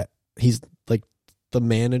think that he's like, the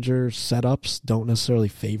manager setups don't necessarily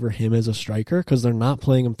favor him as a striker because they're not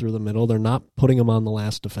playing him through the middle. They're not putting him on the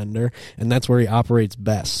last defender, and that's where he operates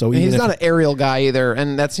best. So he's not an aerial guy either,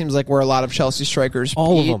 and that seems like where a lot of Chelsea strikers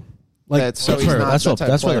all of them. Like, that's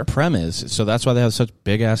why the Prem is. So that's why they have such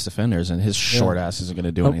big ass defenders, and his short ass isn't going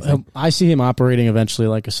to do anything. I see him operating eventually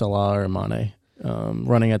like a Salah or a Mane.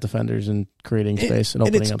 Running at defenders and creating space and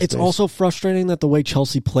opening up space. It's also frustrating that the way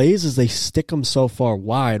Chelsea plays is they stick him so far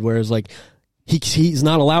wide, whereas like he's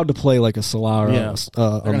not allowed to play like a Salah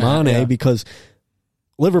or a Mane because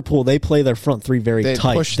Liverpool, they play their front three very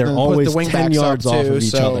tight. They're always 10 yards off of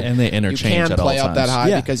each other. And they interchange at all times. You can't play up that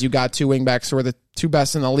high because you got two wingbacks who are the two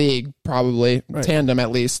best in the league, probably, tandem at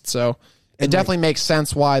least. So it definitely makes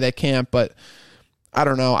sense why they can't, but I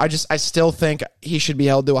don't know. I still think he should be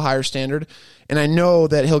held to a higher standard. And I know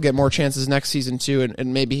that he'll get more chances next season too,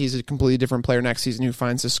 and maybe he's a completely different player next season who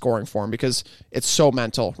finds his scoring form because it's so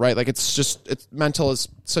mental, right? Like it's mental is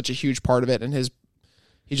such a huge part of it, and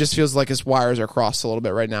he just feels like his wires are crossed a little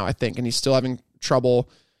bit right now, I think, and he's still having trouble.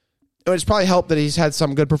 It's probably helped that he's had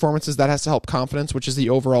some good performances. That has to help confidence, which is the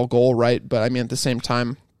overall goal, right? But I mean, at the same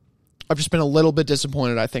time, I've just been a little bit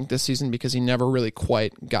disappointed, I think, this season because he never really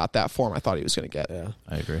quite got that form I thought he was going to get. Yeah,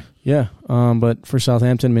 I agree. Yeah, but for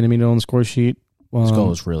Southampton, Minamino on the score sheet. His goal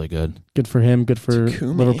was really good. Good for him. Good for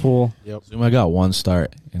Liverpool. Yep. Zuma got one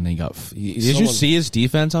start, and then he got. Did you see his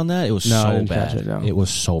defense on that? It was so bad. It was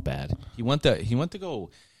so bad. He went to go.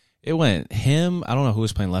 It went him. I don't know who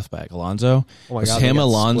was playing left back. Alonso. Oh my God, him,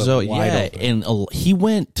 Alonso. Yeah, and he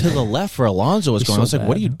went to the left where Alonso was going. I was like,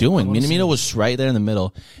 "What are you doing?" Minamino was right there in the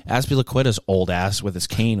middle. Azpilicueta's old ass with his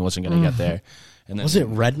cane wasn't going to get there. And then, was it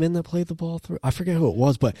Redmond that played the ball through? I forget who it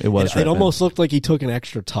was, but it almost looked like he took an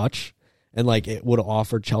extra touch. And like it would have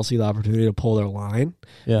offered Chelsea the opportunity to pull their line,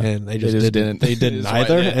 and they just didn't. They didn't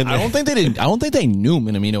either. And I don't think they didn't. I don't think they knew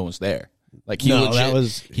Minamino was there. Like he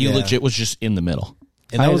legit was just in the middle.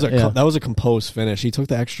 And that was a composed finish. He took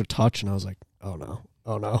the extra touch, and I was like, oh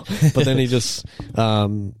no. But then he just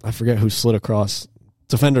I forget who slid across.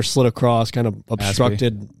 Defender slid across, kind of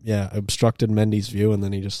obstructed Mendy's view, and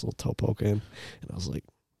then he just a little toe poke in, and I was like,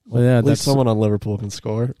 Well, yeah, At least someone on Liverpool can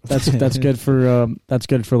score. That's good for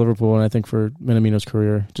Liverpool, and I think for Minamino's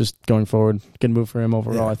career, just going forward, good move for him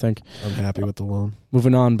overall. I think I'm happy with the loan.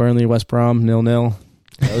 Moving on, Burnley, West Brom, 0-0.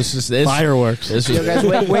 It was just fireworks. Yo,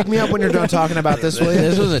 guys, wake me up when you're done talking about this, will you?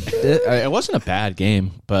 It wasn't a bad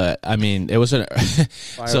game, but I mean, it wasn't.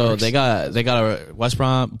 So they got a West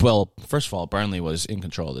Brom. Well, first of all, Burnley was in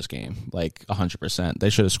control of this game, like 100%.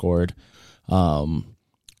 They should have scored.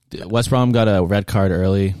 West Brom got a red card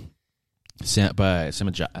early. By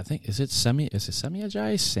Samajai, I think is it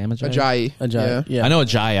Ajayi? Ajayi. Yeah. I know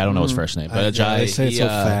Ajayi. I don't know his first name, but Ajayi. They say it so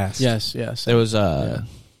fast. Yes. There was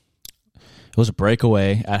It was a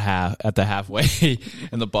breakaway at the halfway,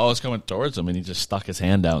 and the ball was coming towards him, and he just stuck his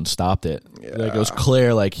hand out and stopped it. Yeah. Like it was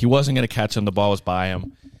clear, like he wasn't going to catch him. The ball was by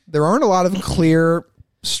him. There aren't a lot of clear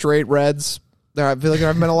straight reds. I feel like there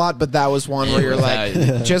haven't been a lot, but that was one where you're like,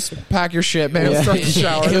 just pack your shit, man. Start the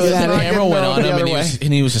shower. The camera went on him,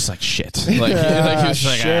 and he was just like, shit. Like, he was like,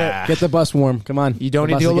 shit. Get the bus warm. Come on. You don't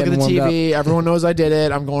need to go look at the TV. Everyone knows I did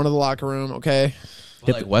it. I'm going to the locker room. Okay.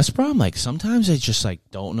 But like West Brom, like sometimes they just like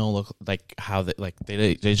don't know like how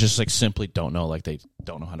they just like simply don't know, like they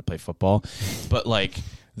don't know how to play football. But like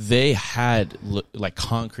they had like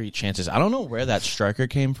concrete chances. I don't know where that striker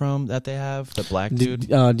came from that they have, the black dude.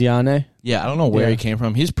 Diane. Yeah, I don't know where he came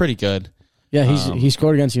from. He's pretty good. Yeah, he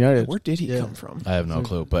scored against United. Where did he come from? I have no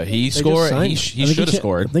clue, but he scored. He should have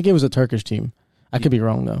scored. I think it was a Turkish team. I could be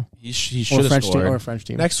wrong though. He should have scored. Or a French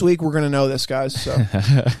team. Next week we're gonna know this, guys. So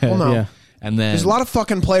we'll know. Yeah. And then there's a lot of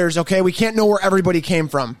fucking players. Okay, we can't know where everybody came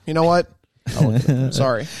from. You know what?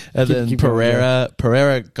 Sorry. And then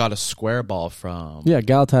Pereira got a square ball from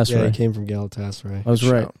Galatasaray. Yeah, he came from Galatasaray. I was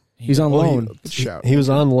right. He's on loan. He was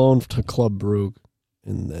on loan to Club Brugge,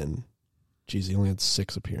 and then, he only had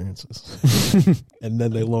 6 appearances, and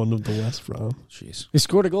then they loaned him to West Brom. Jeez, he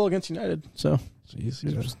scored a goal against United. So he's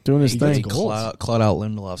just doing his thing. Clawed out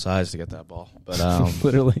Lindelof's eyes to get that ball, but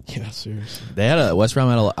literally, yeah, seriously. They had West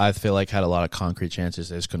Brom I feel like had a lot of concrete chances.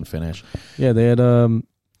 They just couldn't finish. Yeah, they had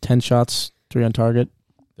 10 shots, 3 on target.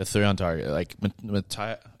 The 3 on target, like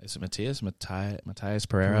Matthias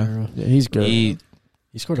Pereira. Yeah, he's good.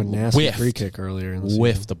 He scored a nasty free kick earlier in the season.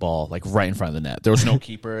 Whiffed the ball like right in front of the net. There was no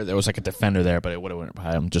keeper. There was like a defender there, but it would have went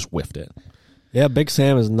by him. Just whiffed it. Yeah, Big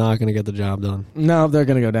Sam is not going to get the job done. No, they're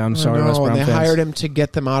going to go down. Sorry, West Brom fans. They hired him to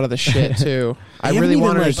get them out of the shit too. I really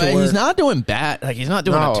wanted to. But he's not doing bad. Like he's not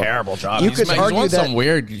doing a terrible job. You could argue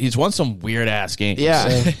that he's won some weird ass games. Yeah,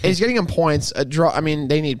 he's getting him points. A draw. I mean,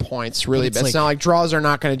 they need points really. But it's not like draws are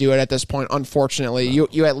not going to do it at this point. Unfortunately,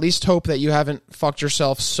 you at least hope that you haven't fucked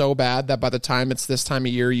yourself so bad that by the time it's this time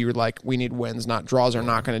of year, you're like, we need wins. Not draws are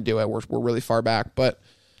not going to do it. We're really far back, but.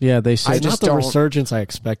 Yeah, they say not the resurgence I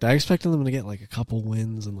expect. I expected them to get like a couple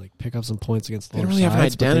wins and like pick up some points against the They don't really have an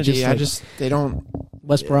identity. They don't.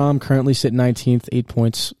 West Brom currently sit 19th, 8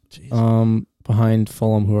 points behind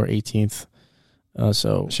Fulham, who are 18th.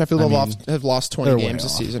 So Sheffield have lost 20 games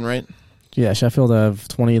this season, right? Yeah, Sheffield have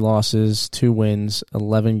 20 losses, 2 wins,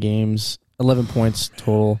 11 games, 11 points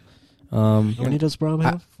total. How many does Brom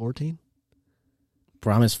have? 14?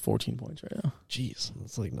 Brom has 14 points right now. Jeez,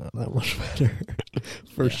 that's like not that much better.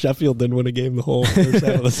 Sheffield didn't win a game the whole first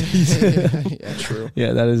half of the season. Yeah, true.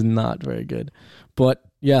 Yeah, that is not very good. But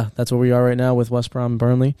yeah, that's where we are right now with West Brom and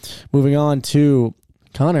Burnley. Moving on to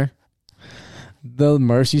Connor, the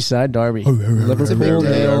Merseyside derby. Liverpool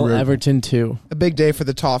 0, Everton 2. A big day for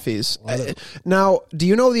the Toffees. Now, do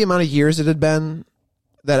you know the amount of years it had been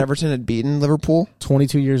that Everton had beaten Liverpool?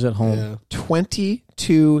 22 years at home. Yeah.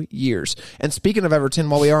 22 years. And speaking of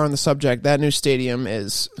Everton, while we are on the subject, that new stadium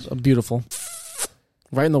is beautiful.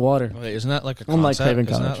 Right in the water. Wait, isn't that like a concept? Unlike Craven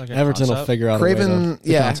Cottage. Like Everton will figure out Craven, a way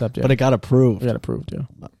yeah. Concept, yeah. But it got approved. It got approved,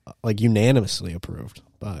 yeah. Like unanimously approved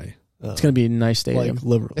by... it's going to be a nice stadium.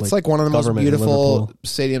 It's like one of the most beautiful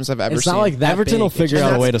stadiums I've ever seen. It's not like that Everton big. will figure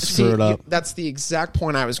out a way to screw it up. That's the exact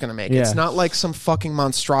point I was going to make. Yeah. It's not like some fucking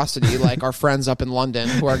monstrosity like our friends up in London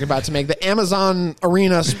who are about to make the Amazon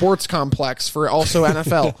Arena sports complex for also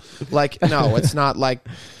NFL. Like, no, it's not like...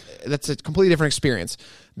 That's a completely different experience.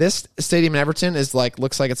 This stadium in Everton is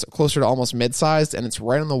looks like it's closer to almost mid-sized, and it's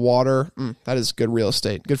right on the water. That is good real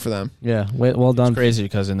estate. Good for them. Yeah, well done. It's crazy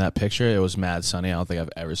because in that picture it was mad sunny. I don't think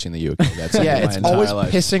I've ever seen the UK. That's it's always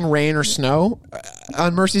life. pissing rain or snow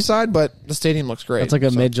on Merseyside, but the stadium looks great. It's like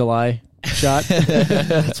a mid-July shot.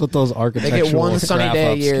 That's what those architectural... They get one sunny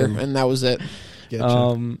day a year, and that was it.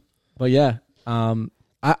 But yeah,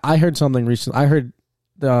 I heard something recently. I heard...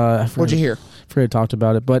 What'd you hear? I talked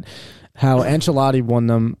about it, but how Ancelotti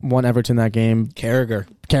won Everton that game. Carragher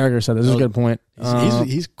Carragher said this is a good point.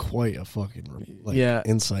 He's quite a fucking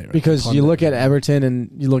insight. Right? Because you look at Everton and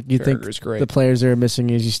you think great. the players they're missing,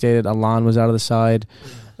 as you stated, Alon was out of the side.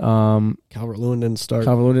 Calvert-Lewin didn't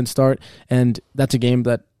start, and that's a game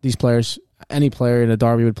that these players, any player in a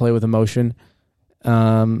derby would play with emotion.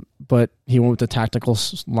 But he went with the tactical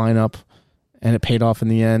lineup, and it paid off in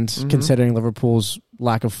the end. Mm-hmm. Considering Liverpool's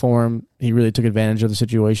lack of form, he really took advantage of the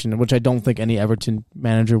situation, which I don't think any Everton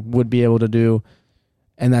manager would be able to do.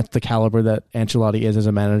 And that's the caliber that Ancelotti is as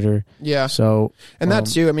a manager. Yeah. So, and that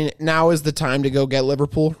too. I mean, now is the time to go get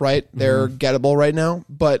Liverpool, right? They're gettable right now,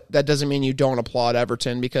 but that doesn't mean you don't applaud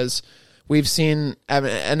Everton, because we've seen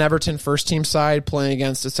an Everton first team side playing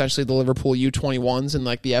against essentially the Liverpool U21s in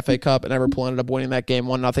like the FA Cup, and Liverpool ended up winning that game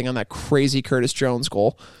 1-0 on that crazy Curtis Jones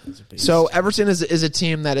goal. So Everton is a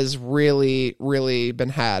team that has really, really been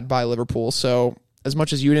had by Liverpool. So as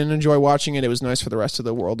much as you didn't enjoy watching it, it was nice for the rest of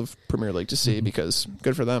the world of Premier League to see, because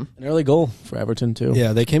good for them. An early goal for Everton too.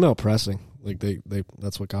 Yeah, they came out pressing. Like they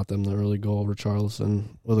that's what got them the early goal.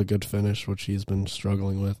 Richarlison with a good finish, which he's been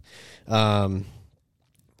struggling with.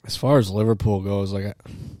 As far as Liverpool goes, like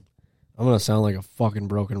I'm gonna sound like a fucking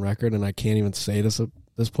broken record, and I can't even say this at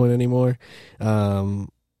this point anymore. I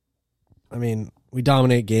mean, we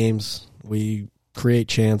dominate games. We create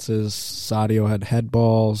chances. Sadio had head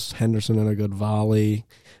balls. Henderson had a good volley.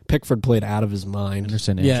 Pickford played out of his mind.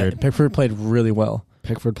 Henderson injured. Yeah, Pickford played really well.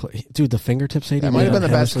 Dude, the fingertips. That might have been the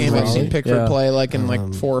best game I've seen Pickford play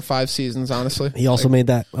in 4 or 5 seasons, honestly. He also made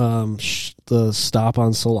that the stop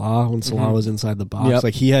on Salah when Salah was inside the box. Yep.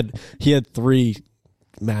 Like he had 3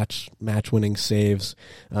 match winning saves.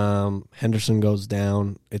 Henderson goes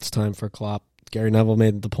down. It's time for Klopp. Gary Neville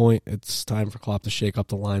made the point. It's time for Klopp to shake up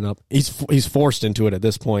the lineup. He's forced into it at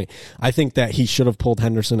this point. I think that he should have pulled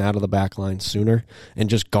Henderson out of the back line sooner and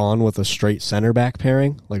just gone with a straight center back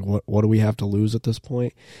pairing. Like what do we have to lose at this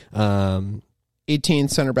point? 18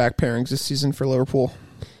 center back pairings this season for Liverpool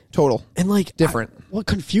total, and like different. What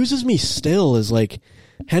confuses me still is like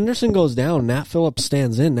Henderson goes down, Nat Phillips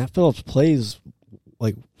stands in. Nat Phillips plays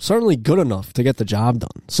like certainly good enough to get the job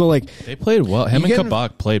done. So like they played well. Him and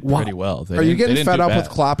Kabak played pretty well. Are you getting fed up with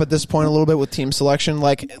Klopp at this point a little bit with team selection?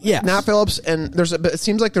 Like Nat Phillips, and it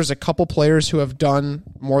seems like there's a couple players who have done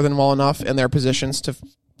more than well enough in their positions to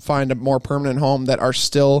find a more permanent home that are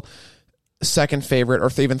still second favorite or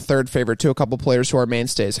even third favorite to a couple players who are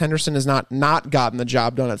mainstays. Henderson has not gotten the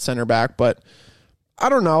job done at center back, but I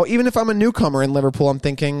don't know. Even if I'm a newcomer in Liverpool, I'm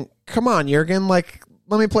thinking, come on, Jurgen, like,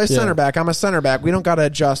 let me play center back. I'm a center back. We don't got to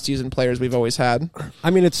adjust using players we've always had. I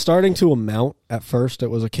mean, it's starting to amount. At first, it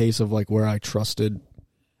was a case of like where I trusted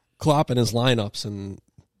Klopp and his lineups,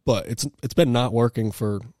 but it's been not working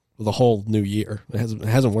for the whole new year. It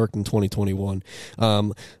hasn't worked in 2021. I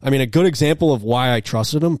mean, a good example of why I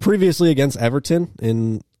trusted him previously against Everton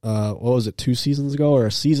in what was it, 2 seasons ago or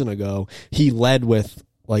a season ago? He led with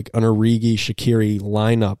like an Origi Shaqiri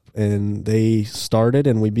lineup, and they started,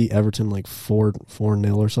 and we beat Everton like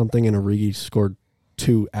 4-0 or something, and Origi scored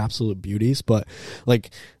 2 absolute beauties. But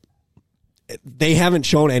like they haven't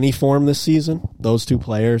shown any form this season, those 2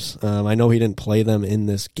 players. I know he didn't play them in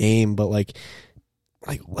this game, but like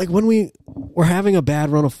when we're having a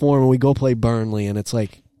bad run of form and we go play Burnley, and it's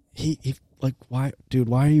like he like, why, dude,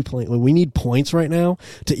 why are you playing? Like, we need points right now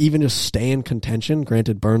to even just stay in contention.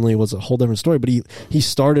 Granted, Burnley was a whole different story, but he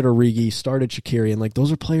started Origi, started Shaqiri, and like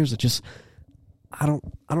those are players that just I don't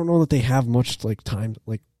know that they have much time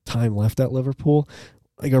left at Liverpool.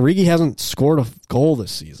 Like Origi hasn't scored a goal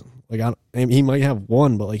this season. Like he might have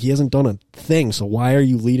one, but like he hasn't done a thing. So why are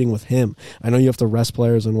you leading with him? I know you have to rest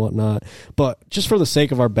players and whatnot, but just for the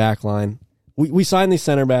sake of our back line, we signed these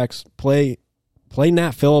center backs. Play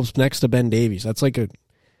Nat Phillips next to Ben Davies. That's like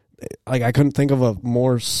I couldn't think of a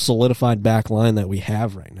more solidified back line that we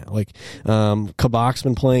have right now. Like Kabak's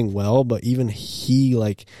been playing well, but even he's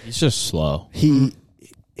just slow. He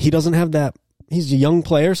doesn't have that. He's a young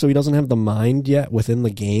player, so he doesn't have the mind yet within the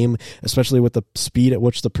game, especially with the speed at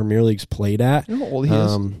which the Premier League's played at. You know how old he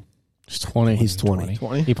is? He's 20. He's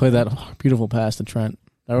 20. He played that beautiful pass to Trent.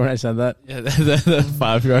 Remember when I said that? Yeah, the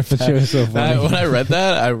 5-yard pass. She was so funny. When I read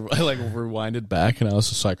that, I like rewinded back, and I was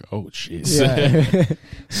just like, "Oh, jeez." Yeah.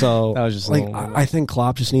 So that was just like I think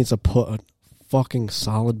Klopp just needs to put a fucking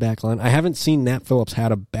solid back line. I haven't seen Nat Phillips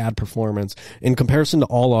had a bad performance in comparison to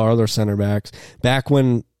all our other center backs. Back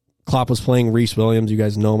when Klopp was playing Reece Williams, you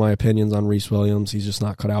guys know my opinions on Reece Williams. He's just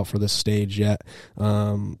not cut out for this stage yet.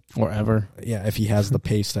 Or ever. Yeah, if he has the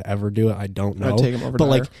pace to eever do it, I don't know. I'd take him over but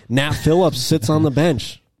Dyer. like Nat Phillips sits on the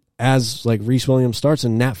bench as like Reece Williams starts,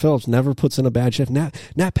 and Nat Phillips never puts in a bad shift. Nat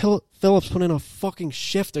Phillips put in a fucking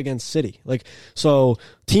shift against City. Like, so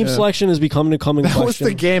team selection is becoming a question. That was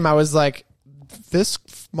the game. I was like, this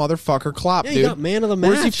motherfucker Klopp, Yeah, dude. he got man of the match.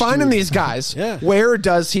 Where's he finding these guys? Yeah. Where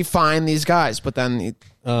does he find these guys? But then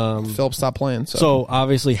Phillips stopped playing. So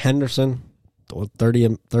obviously Henderson,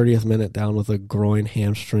 30th minute down with a groin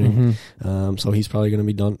hamstring. So he's probably going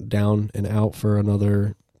to be down and out for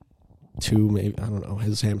another 2, maybe, I don't know.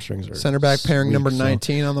 His hamstrings are center back pairing weak, number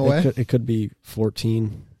 19 on the way. It could be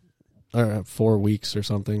 14 or 4 weeks or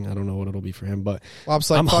something. I don't know what it'll be for him, but Lob's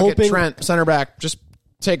like, I'm fuck hoping it, Trent, center back. Just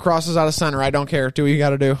take crosses out of center. I don't care. Do what you got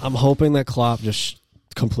to do. I'm hoping that Klopp just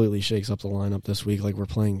completely shakes up the lineup this week. Like, we're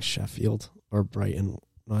playing Sheffield or Brighton.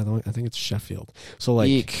 No, I think it's Sheffield. So, like,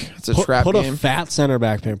 it's a trap put game. a fat center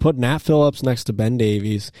back pair. Put Nat Phillips next to Ben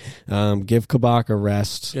Davies. Give Kabak a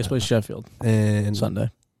rest. You guys play Sheffield And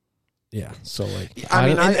Sunday. Yeah, so like, I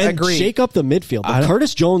mean, I agree. Shake up the midfield. But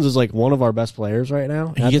Curtis Jones is like one of our best players right now.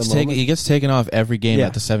 He gets taken off every game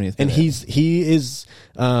at the 70th minute. And he is.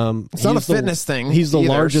 It's not a fitness thing. He's the either,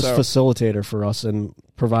 largest so. facilitator for us and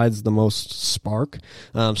provides the most spark.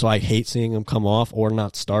 So I hate seeing him come off or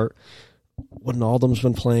not start. Wijnaldum's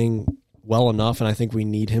been playing well enough, and I think we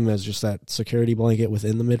need him as just that security blanket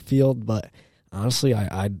within the midfield. But honestly,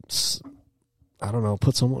 I don't know.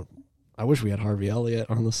 Put someone. I wish we had Harvey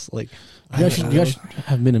Elliott on this. Like, you guys should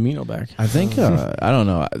have Minamino back. I think I don't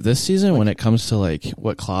know this season when it comes to like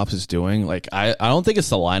what Klopp is doing. Like, I don't think it's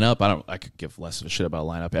the lineup. I could give less of a shit about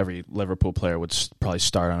lineup. Every Liverpool player would probably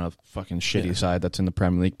start on a fucking shitty side that's in the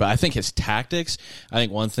Premier League. But I think his tactics. I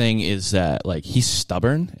think one thing is that like he's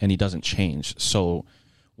stubborn and he doesn't change. So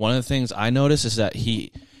one of the things I noticed is that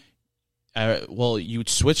he. You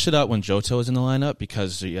switched it up when Jota was in the lineup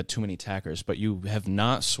because you had too many attackers, but you have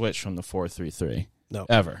not switched from the 4-3-3. No,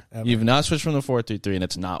 ever. You've not switched from the 4-3-3, and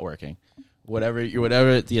it's not working. Whatever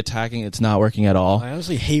the attacking, it's not working at all. I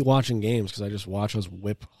honestly hate watching games because I just watch us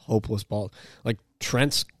whip hopeless balls. Like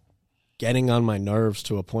Trent's getting on my nerves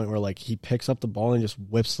to a point where like he picks up the ball and just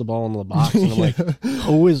whips the ball into the box, and I'm like,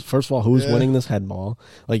 who's winning this head ball?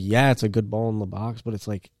 Like, yeah, it's a good ball in the box, but it's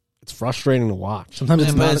like. It's frustrating to watch. Sometimes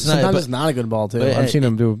it's not a good ball too. I've seen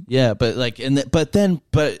him do. Yeah, but like,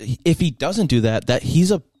 but if he doesn't do that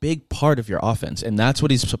he's a big part of your offense, and that's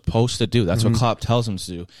what he's supposed to do. That's what Klopp tells him to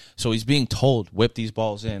do. So he's being told whip these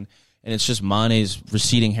balls in, and it's just Mane's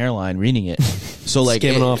receding hairline reading it. So like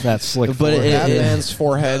skimming off that slick. But that man's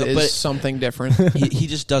forehead is something different. He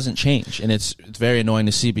just doesn't change, and it's very annoying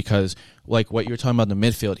to see because like what you were talking about in the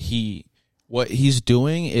midfield, what he's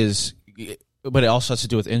doing is. But it also has to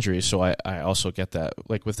do with injuries, so I also get that.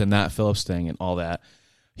 Like within that Phillips thing and all that,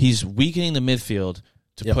 he's weakening the midfield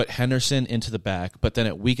to put Henderson into the back, but then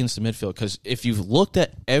it weakens the midfield because if you've looked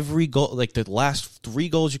at every goal, like the last 3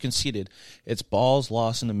 goals you conceded, it's balls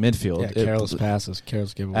lost in the midfield. Yeah, careless passes,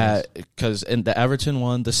 careless giveaways. Because in the Everton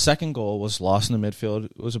one, the second goal was lost in the midfield.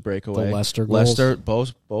 It was a breakaway. The Leicester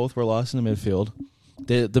goals. Both were lost in the midfield.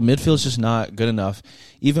 The midfield's just not good enough.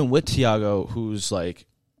 Even with Thiago, who's like.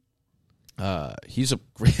 He's a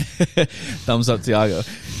great thumbs up, Thiago.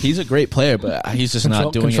 He's a great player, but he's just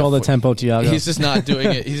not doing it. Control the tempo, Thiago. He's just not doing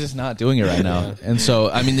it. He's just not doing it right now. And so,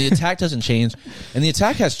 I mean, the attack doesn't change, and the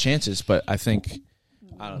attack has chances, but I think,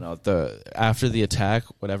 I don't know, after the attack,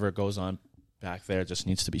 whatever goes on back there just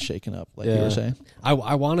needs to be shaken up, like you were saying.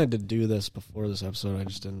 I wanted to do this before this episode. I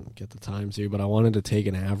just didn't get the time to, but I wanted to take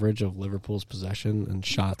an average of Liverpool's possession and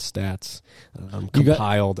shot stats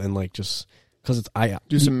compiled and like just. Because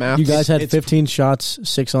do some math. You guys had 15 shots,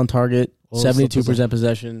 6 on target, 72%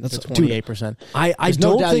 possession, that's 28%. I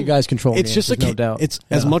don't doubt you guys control. It's games, just no doubt. It's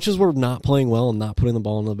as much as we're not playing well and not putting the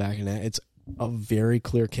ball into the back of the net. It's a very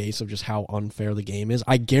clear case of just how unfair the game is.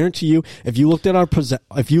 I guarantee you, if you looked at our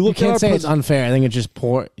you can't say it's unfair. I think it's just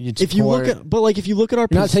poor. If you look at our,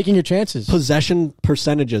 you're not taking your chances. Possession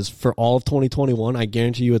percentages for all of 2021, I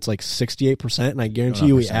guarantee you it's like 68%, and I guarantee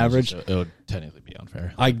you we average. It would technically be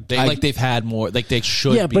unfair. They've had more. Like they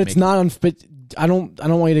should. Yeah, but it's not unfair. I don't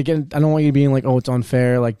want you to being like, oh, it's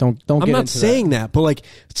unfair. Like, don't. I'm not saying that, but like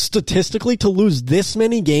statistically, to lose this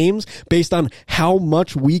many games based on how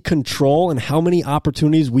much we control and how many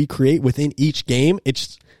opportunities we create within each game,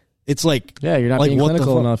 it's like you're not being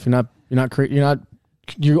clinical enough.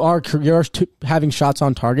 You are having shots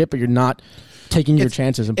on target, but you're not taking your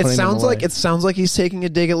chances and putting them away. It sounds like he's taking a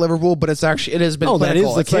dig at Liverpool, but it has been. Oh, that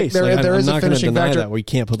is the case. There is a finishing factor. That we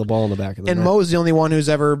can't put the ball in the back of the net. And Mo's the only one who's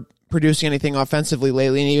ever producing anything offensively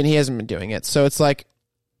lately, and even he hasn't been doing it. So it's like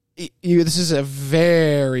this is a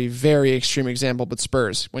very, very extreme example, but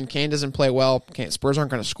Spurs, when Kane doesn't play well, Spurs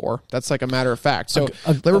aren't going to score. That's like a matter of fact. So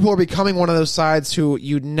Liverpool are becoming one of those sides who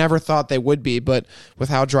you never thought they would be, but with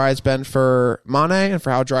how dry it's been for Mane and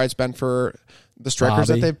for how dry it's been for the strikers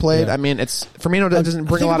that they've played, I mean, it's Firmino doesn't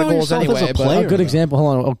bring a lot of goals anyway. But a good example,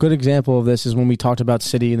 hold on, a good example of this is when we talked about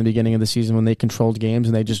City in the beginning of the season when they controlled games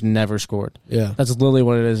and they just never scored. Yeah, that's literally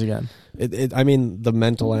what it is again. I mean, the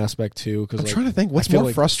mental aspect too. Because I'm trying to think, what's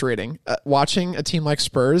more frustrating, watching a team like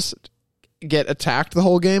Spurs get attacked the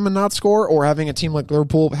whole game and not score, or having a team like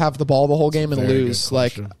Liverpool have the ball the whole game and lose?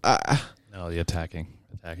 Like, no, the attacking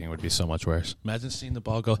would be so much worse. Imagine seeing the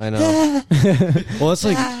ball go. I know. Well, it's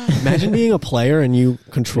like, imagine being a player and you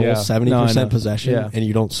control 70% possession and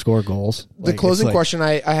you don't score goals. The closing question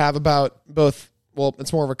I have about both, well,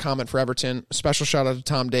 it's more of a comment for Everton. Special shout out to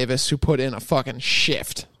Tom Davis, who put in a fucking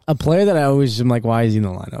shift. A player that I always am like, why is he in the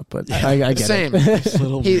lineup? But I get Same.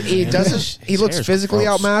 it. He doesn't. He looks physically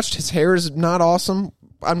outmatched. His hair is not awesome.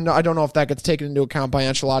 I don't know if that gets taken into account by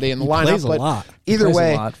Ancelotti in the lineup, plays a but lot. Either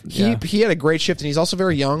way, he had a great shift, and he's also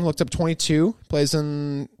very young. Looked up 22, plays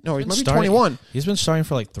in he might be 21. He's been starting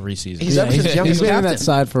for like 3 seasons. He's Everton's youngest been captain. On that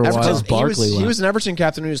side for a while. He was an Everton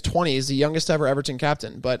captain when he was 20. He's the youngest ever Everton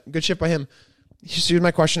captain, but good shift by him. Here's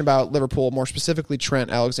my question about Liverpool, more specifically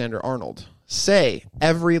Trent Alexander-Arnold. Say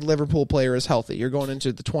every Liverpool player is healthy. You're going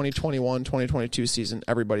into the 2021-2022 season.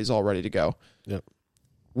 Everybody's all ready to go. Yep.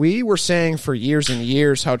 We were saying for years and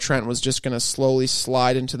years how Trent was just going to slowly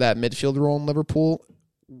slide into that midfield role in Liverpool.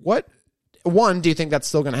 What, one, do you think that's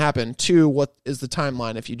still going to happen? Two, what is the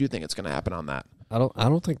timeline if you do think it's going to happen on that? I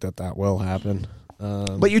don't think that will happen.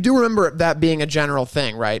 But you do remember that being a general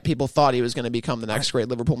thing, right? People thought he was going to become the next great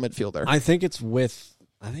Liverpool midfielder. I think it's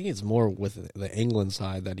more with the England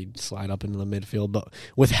side that he'd slide up into the midfield. But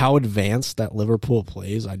with how advanced that Liverpool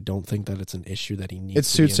plays, I don't think that it's an issue that he needs. It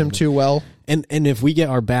suits him too well. And if we get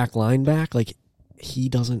our back line back, like he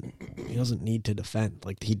doesn't need to defend.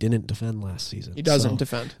 Like he didn't defend last season. He doesn't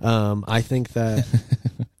defend. I think that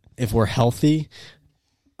if we're healthy,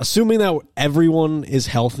 assuming that everyone is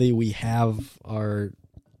healthy, we have our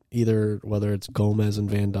either whether it's Gomez and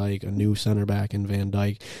Van Dijk, a new center back in Van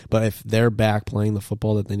Dijk. But if they're back playing the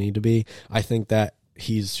football that they need to be, I think that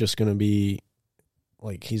he's just going to be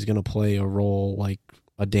like he's going to play a role like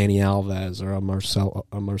a Dani Alves or a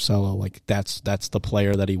Marcelo. Like that's the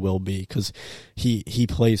player that he will be because he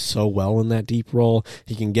plays so well in that deep role.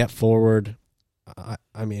 He can get forward.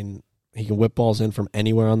 I mean, he can whip balls in from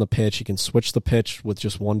anywhere on the pitch. He can switch the pitch with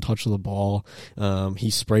just one touch of the ball.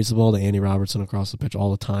 He sprays the ball to Andy Robertson across the pitch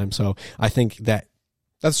all the time. So I think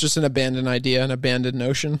that's just an abandoned idea, an abandoned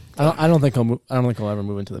notion. I don't think he'll ever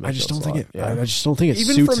move into the midfield. I just don't think it. Yeah. I just don't think it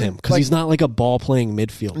even suits him because he's not like a ball playing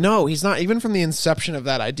midfielder. No, he's not. Even from the inception of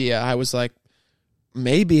that idea, I was like,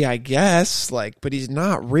 maybe, I guess, but he's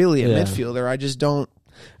not really a midfielder. I just don't.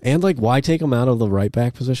 And why take him out of the right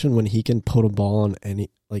back position when he can put a ball on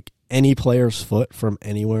any player's foot from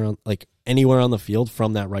anywhere on the field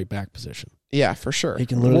from that right back position? Yeah, for sure. He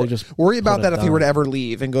can literally just worry about that if he were to ever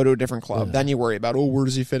leave and go to a different club. Yeah. Then you worry about where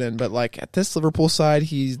does he fit in? But at this Liverpool side,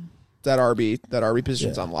 he's that RB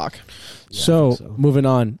position's on lock. Yeah, so moving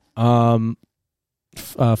on,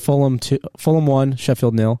 Fulham 1,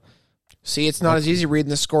 Sheffield 0. See, it's not as easy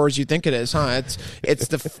reading the score as you think it is, huh? It's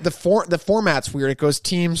the format's weird. It goes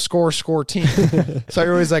team, score, team. So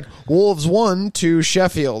you're always like Wolves 1 to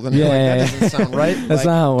Sheffield, and that doesn't sound right. That's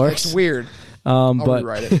not how it works. It's weird. But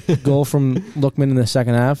goal from Lookman in the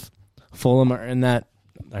second half. Fulham are in that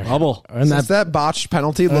bubble. Since that botched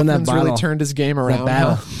penalty, Lookman's really turned his game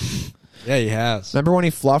around. Yeah, he has. Remember when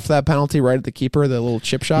he fluffed that penalty right at the keeper, the little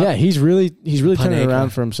chip shot? Yeah, he's really turning it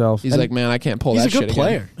around for himself. He's like, man, I can't pull that shit again. He's a good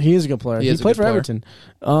player. He is a good player. He played for Everton.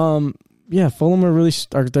 Fulham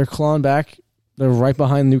are they're clawing back. They're right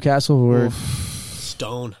behind Newcastle, who are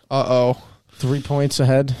stone. 3 points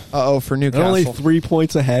ahead. For Newcastle. They're only 3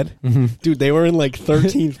 points ahead. Mm-hmm. Dude, they were in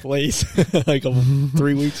 13th place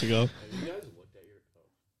 3 weeks ago.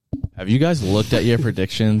 Have you guys looked at your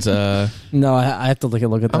predictions? No, I have to look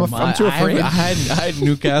at them. I'm too afraid. I had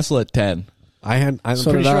Newcastle at 10. I'm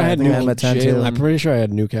pretty sure I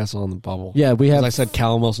had Newcastle on the bubble. Yeah, we have. I said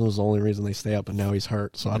Callum Wilson was the only reason they stay up, and now he's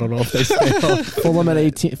hurt, so I don't know if they stay up. Fulham at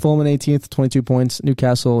 18th, 22 points.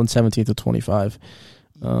 Newcastle in 17th with 25.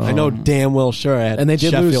 I know damn well sure I had and they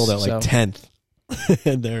did Sheffield lose, at 10th.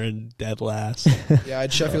 And they're in dead last. Yeah, I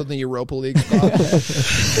had Sheffield in the Europa League spot.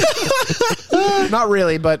 Not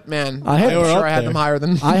really, but man, I had them higher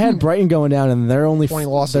than. I had Brighton going down, and they're only 20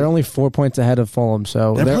 losses. They're only 4 points ahead of Fulham.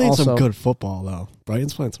 So they're playing some good football, though.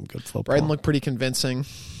 Brighton's playing some good football. Brighton looked pretty convincing.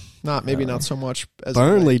 Not so much as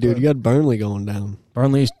Burnley, dude. You got Burnley going down.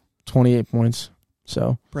 Burnley's 28 points.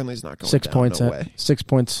 So Burnley's not going 6 down, points. no way. 6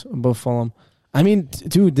 points above Fulham. I mean,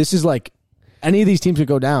 dude, this is like any of these teams could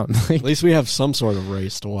go down. At least we have some sort of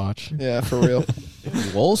race to watch. Yeah, for real.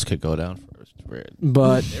 Wolves could go down first.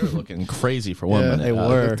 But they were looking crazy for 1 minute. They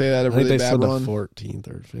were. They had a I think really they bad stood one. at 14th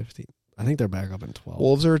or 15th. I think they're back up in 12th.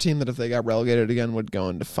 Wolves are a team that if they got relegated again would go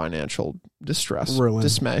into financial distress, Ruin.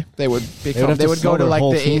 dismay. They would become. have They to would sell go to their like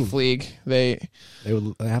whole the team. 8th league. They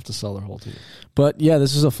They have to sell their whole team. But yeah,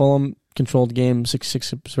 this is a Fulham controlled game,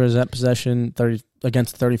 66% possession, 30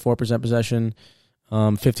 against 34% possession,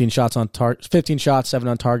 15 shots on target, 15 shots, 7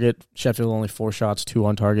 on target. Sheffield only 4 shots, 2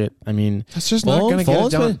 on target. I mean, that's just not going to get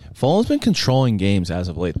it done. Fulham's been controlling games as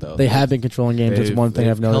of late, though. they have been controlling games. That's one thing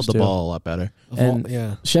I've noticed held the too. ball a lot better. And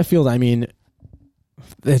yeah, Sheffield, I mean,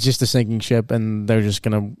 it's just a sinking ship, and they're just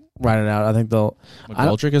going to ride it out. I think they'll.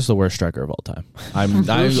 McGoldrick is the worst striker of all time. I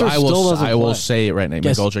Brewster still will doesn't play. say it right now.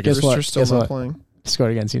 Guess McGoldrick what? is Brewster's still Guess not what? playing.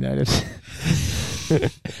 Scored against United.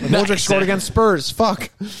 Modric scored against Spurs. Fuck.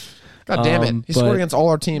 God damn it. He but- scored against all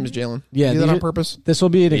our teams, Jalen. Yeah, Did he do that these on are- purpose? This will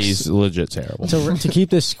be an he's legit terrible. to keep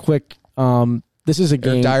this quick. This is a Eric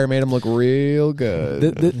game. Dyer made him look real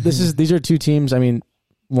good. These are two teams. I mean,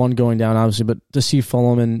 one going down obviously, but to see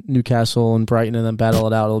Fulham and Newcastle and Brighton and then battle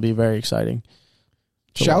it out, it'll be very exciting.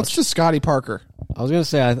 Shouts to Scotty Parker. I was going to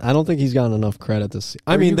say, I don't think he's gotten enough credit this season.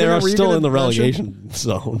 I Were mean, you they gonna- are were you still gonna in the mention- relegation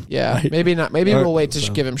zone. Yeah, right? maybe not. Maybe Or- we'll wait to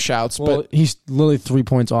so. give him shouts. Well, But he's literally 3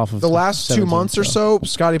 points off of the last 2 17, months or so,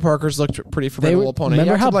 Scotty Parker's looked pretty formidable opponent. remember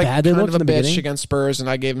He acted how like bad they kind looked of a in the bitch beginning? against Spurs, and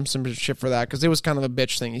I gave him some shit for that because it was kind of a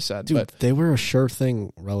bitch thing he said. Dude, but they were a sure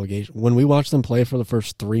thing relegation. When we watched them play for the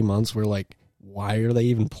first 3 months, we're like, why are they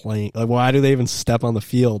even playing? Like, why do they even step on the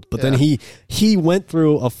field? But then he went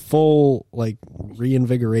through a full like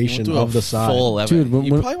reinvigoration of the side. Dude, he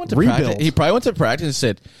probably went to rebuild. practice. He probably went to practice and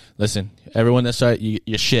said, "Listen, everyone that started,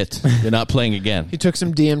 you shit. You're not playing again." he took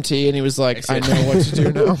some DMT and he was like, "I know what to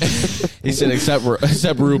do now." He said,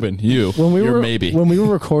 "Except Ruben, you're maybe." When we were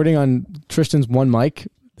recording on Tristan's one mic,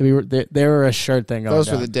 they were a shirt thing. Those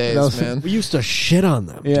were the days, man. We used to shit on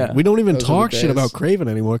them. Yeah. Dude. We don't even Those were talk the shit days. about Craven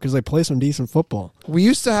anymore because they play some decent football. We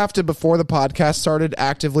used to have to, before the podcast started,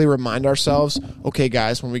 actively remind ourselves, okay,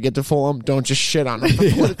 guys, when we get to Fulham, don't just shit on them for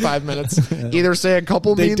 45 minutes. Either say a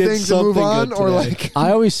couple They mean did things and move something on, good or today. like... I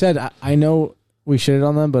always said I know we shitted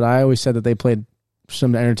on them, but I always said that they played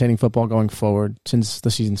some entertaining football going forward since the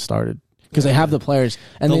season started because they have the players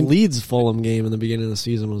and the they Leeds Fulham game in the beginning of the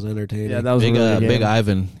season was entertaining. Yeah, that was Big, a really good Big game.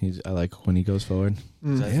 Ivan. I like when he goes forward.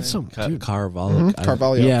 They had some dude, Carvalho.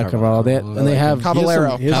 Carvalho. Yeah, Carvalho. And they have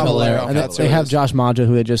Caballero. he has some- Caballero. and That's they who it have is. Josh Maja,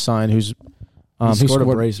 who they just signed, who's he who scored a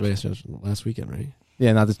scored- brace last weekend, right?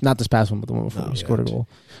 Yeah, not this past one, but the one before Oh, he yeah, scored a goal.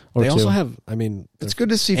 Or They two. also have, I mean, It's good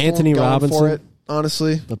to see Anthony Fulham going for Robinson. it,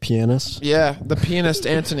 honestly. the pianist. Yeah, the pianist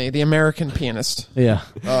Anthony, the American pianist. Yeah,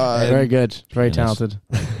 very good, very Pianist. talented.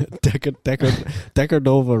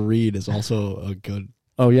 Decordova Reed is also a good.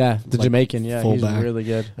 Oh yeah, the Like Jamaican. Yeah, he's fullback. really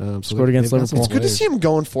good. So Scored they- against they've got some Liverpool. It's good to players. see him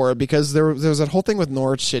going for it because there was that whole thing with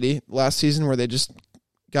Norwich City last season where they just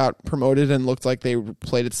got promoted and looked like they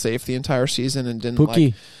played it safe the entire season and didn't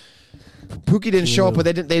Pookie. Pookie didn't show up, but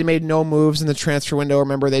they made no moves in the transfer window.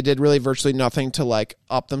 Remember, they did really virtually nothing to like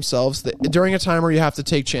up themselves. During a time where you have to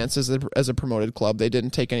take chances as a promoted club, they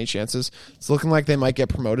didn't take any chances. It's looking like they might get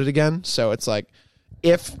promoted again. So it's like,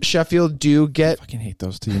 if Sheffield do get I fucking hate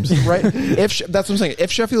those teams. right, that's what I'm saying. If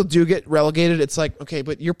Sheffield do get relegated, it's like, okay,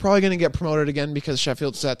 but you're probably going to get promoted again because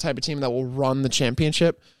Sheffield's that type of team that will run the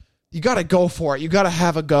championship. You got to go for it. You got to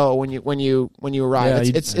have a go when you arrive.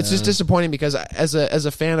 Yeah, It's just disappointing because as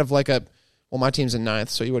a fan of like my team's in 9th,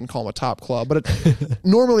 so you wouldn't call them a top club, but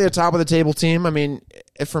normally a top of the table team. I mean,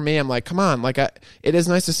 for me, I'm like, come on, like it is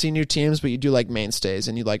nice to see new teams, but you do like mainstays,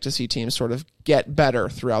 and you like to see teams sort of get better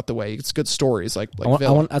throughout the way. It's good stories, like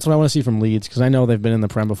Villa. That's what I want to see from Leeds because I know they've been in the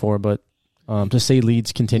Prem before, but to say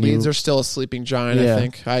Leeds continue. Leeds are still a sleeping giant. Yeah. I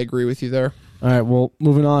think I agree with you there. All right, well,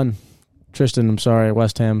 moving on. Tristan, I'm sorry,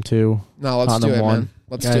 West Ham 2. No, let's Tottenham do it, 1. man.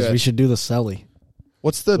 Let's Guys, do it. we should do the Selly.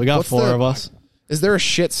 We got 4 of us. Is there a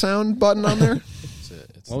shit sound button on there?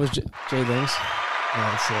 What was Jay Lings?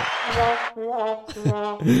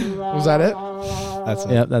 Was that it? That's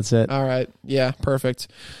it. Yeah, that's it. All right. Yeah, perfect.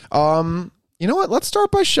 You know what? Let's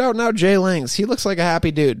start by shouting out Jay Lings. He looks like a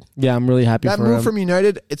happy dude. Yeah, I'm really happy That for move him. from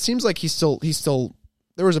United, it seems like he's still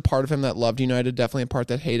there was a part of him that loved United, definitely a part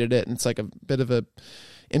that hated it, and it's like a bit of a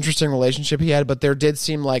interesting relationship he had, but there did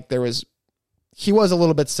seem like he was a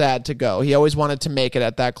little bit sad to go. He always wanted to make it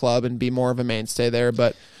at that club and be more of a mainstay there,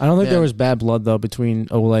 but I don't think man. there was bad blood though between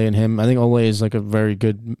Ole and him. I think Ole is like a very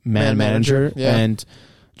good man manager, yeah. and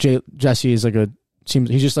Jesse is like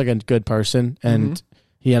he's just like a good person, and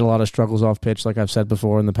he had a lot of struggles off pitch, like I've said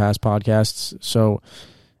before in the past podcasts. So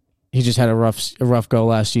he just had a rough go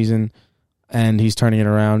last season, and he's turning it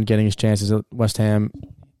around, getting his chances at West Ham,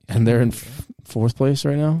 and they're in fourth place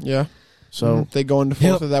right now. Yeah. So they go into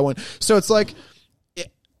fourth with that one. So it's like,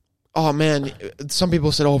 oh man, some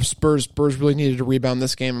people said, oh, Spurs really needed to rebound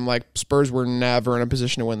this game. I'm like, Spurs were never in a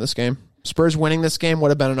position to win this game. Spurs winning this game would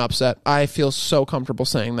have been an upset. I feel so comfortable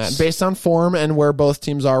saying that based on form and where both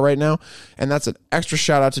teams are right now. And that's an extra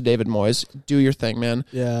shout out to David Moyes. Do your thing, man.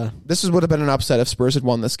 Yeah. This would have been an upset if Spurs had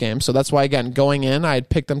won this game. So that's why, again, going in, I had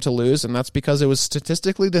picked them to lose, and that's because it was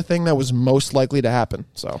statistically the thing that was most likely to happen.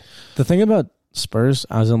 So the thing about Spurs,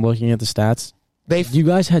 as I'm looking at the stats, you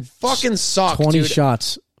guys had fucking suck, 20 dude.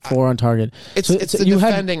 shots, 4 on target. It's the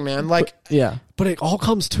defending, man. Like, yeah. But it all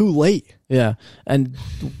comes too late. Yeah, and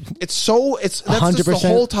that's just the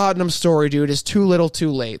whole Tottenham story, dude. Is too little, too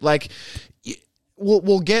late. Like,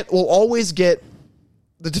 we'll always get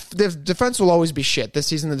the defense will always be shit. This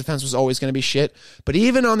season, the defense was always going to be shit. But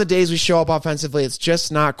even on the days we show up offensively, it's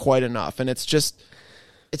just not quite enough, and it's just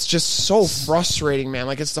so frustrating, man.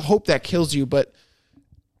 Like, it's the hope that kills you. But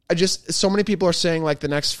so many people are saying like the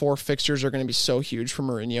next 4 fixtures are going to be so huge for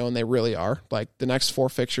Mourinho, and they really are. Like, the next 4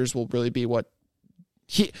 fixtures will really be what.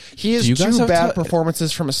 He has 2 bad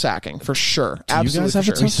performances from a sacking for sure. Absolutely, you guys have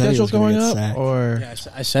a tough schedule going up, or yeah,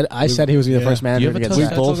 I said he was the first manager to get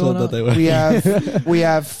sacked. We both said that they would. We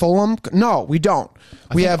have Fulham. No, we don't.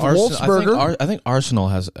 We have Wolfsburger. I think Arsenal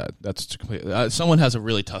has that's complete. Someone has a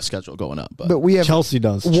really tough schedule going up, but we have Chelsea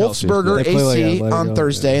does. Wolfsburger AC on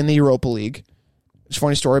Thursday in the Europa League. It's a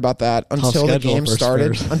funny story about that. Until the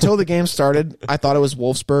game started, I thought it was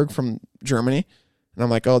Wolfsburg from Germany. And I'm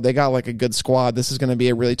like, oh, they got like a good squad. This is going to be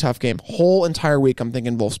a really tough game. Whole entire week, I'm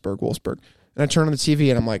thinking Wolfsburg. And I turn on the TV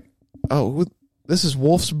and I'm like, oh, this is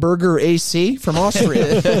Wolfsburger AC from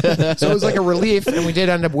Austria. So it was like a relief, and we did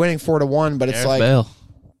end up winning 4-1. But it's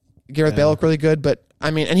Gareth Bale looked really good. But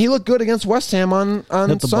I mean, and he looked good against West Ham on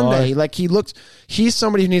Sunday. Like, he's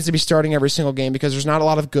somebody who needs to be starting every single game because there's not a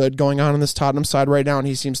lot of good going on this Tottenham side right now, and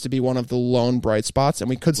he seems to be one of the lone bright spots. And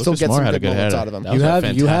we could still get some good moments out of him.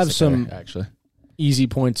 You have some actually easy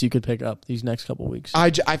points you could pick up these next couple weeks.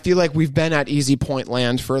 I feel like we've been at easy point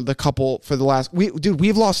land for the last.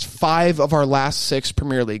 We've lost 5 of our last 6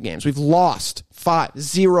 Premier League games. We've lost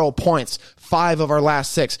 0 points. 5 of our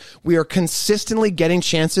last 6. We are consistently getting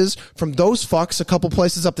chances from those fucks a couple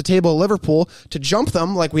places up the table at Liverpool to jump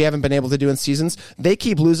them like we haven't been able to do in seasons. They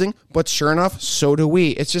keep losing, but sure enough, so do we.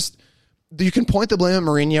 It's just, you can point the blame at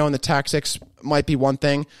Mourinho, and the tactics might be one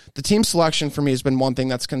thing. The team selection for me has been one thing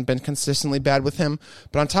that's been consistently bad with him.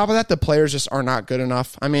 But on top of that, the players just are not good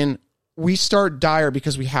enough. I mean, we start Dyer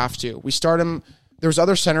because we have to. We start him. There's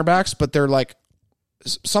other center backs, but they're like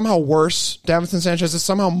somehow worse. Davinson Sanchez is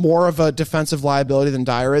somehow more of a defensive liability than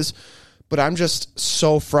Dyer is. But I'm just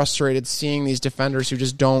so frustrated seeing these defenders who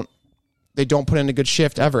just don't put in a good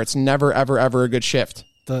shift ever. It's never, ever, ever a good shift.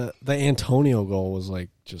 The Antonio goal was like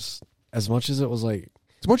just as much as it was like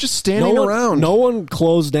it's more just standing around. No one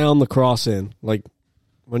closed down the cross in. Like,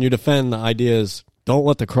 when you defend, the idea is don't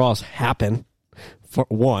let the cross happen, for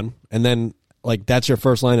one, and then like that's your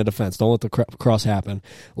first line of defense. Don't let the cross happen.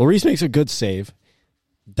 Lloris makes a good save.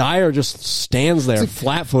 Dyer just stands there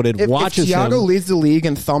flat-footed, watches if Thiago him. leads the league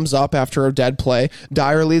in thumbs up after a dead play,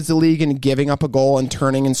 Dyer leads the league in giving up a goal and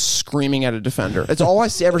turning and screaming at a defender. It's all I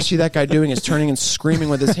ever see that guy doing is turning and screaming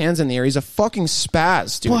with his hands in the air. He's a fucking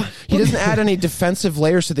spaz, dude. He doesn't add any defensive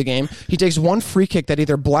layers to the game. He takes one free kick that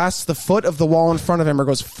either blasts the foot of the wall in front of him or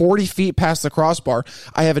goes 40 feet past the crossbar.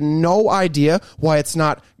 I have no idea why it's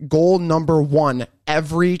not goal number 1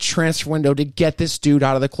 every transfer window to get this dude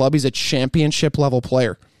out of the club. He's a championship level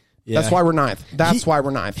player. Yeah. That's why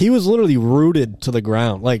we're ninth. He was literally rooted to the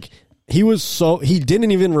ground. Like, he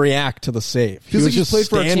didn't even react to the save. He was just played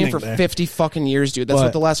for a team for 50 fucking years, dude. That's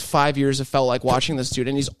what the last 5 years have felt like watching this dude,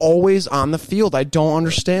 and he's always on the field. I don't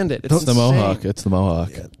understand it. It's the Mohawk. It's the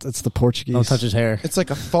Mohawk. Yeah, it's the Portuguese. Don't touch his hair. It's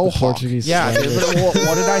like a faux hawk. Portuguese. Yeah. What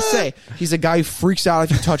did I say? He's a guy who freaks out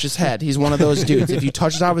if you touch his head. He's one of those dudes. If you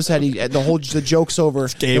touch the top of his head, the joke's over.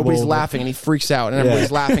 Nobody's laughing, and he freaks out, and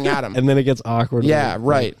everybody's laughing at him. And then it gets awkward. Yeah,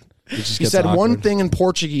 right. He said awkward. one thing in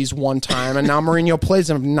Portuguese one time, and now Mourinho plays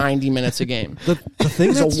him 90 minutes a game. The thing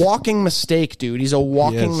He's a walking mistake, dude. He's a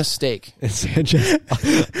walking mistake. I'm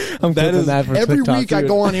flipping that for every TikTok, week dude. I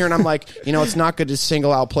go on here and I'm like, it's not good to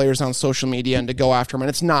single out players on social media and to go after them, and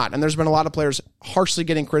it's not. And there's been a lot of players harshly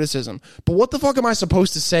getting criticism. But what the fuck am I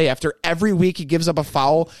supposed to say after every week he gives up a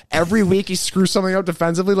foul, every week he screws something up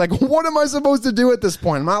defensively? Like, what am I supposed to do at this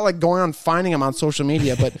point? I'm not like going on finding him on social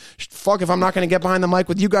media, but fuck if I'm not going to get behind the mic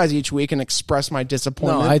with you guys each each week and express my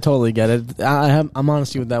disappointment. No, I totally get it. I'm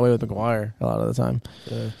honestly that way with McGuire a lot of the time.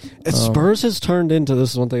 Spurs has turned into,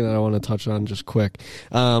 this is one thing that I want to touch on just quick.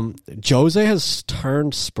 Jose has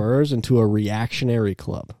turned Spurs into a reactionary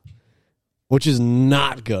club, which is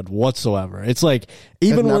not good whatsoever. It's like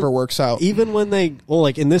even it never works out. Even when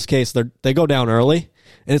like in this case, they go down early,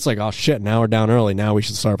 and it's like, oh shit, now we're down early. Now we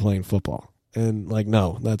should start playing football. And like,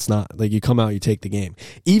 no, that's not, like, you come out, you take the game.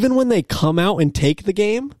 Even when they come out and take the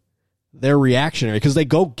game, they're reactionary because they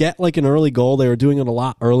go get like an early goal. They were doing it a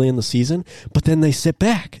lot early in the season, but then they sit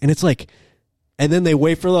back and it's like, and then they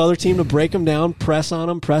wait for the other team to break them down, press on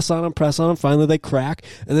them. Finally they crack.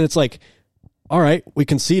 And then it's like, all right, we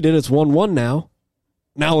conceded. It's 1-1 now.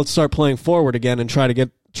 Now let's start playing forward again and try to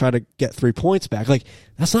get 3 points back. Like,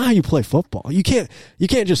 that's not how you play football. You can't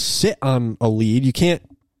just sit on a lead. You can't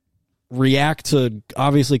react to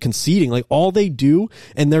obviously conceding. Like, all they do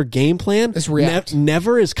and their game plan is react.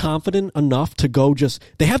 Never is confident enough to go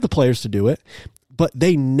they have the players to do it, but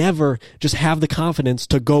they never just have the confidence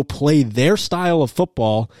to go play their style of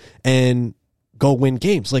football and go win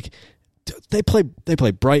games. Like, they play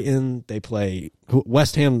Brighton, they play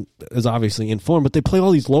West Ham is obviously in form, but they play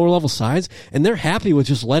all these lower level sides and they're happy with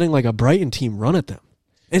just letting like a Brighton team run at them.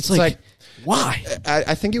 It's like why?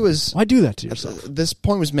 I think it was... Why do that to yourself? This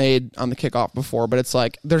point was made on the kickoff before, but it's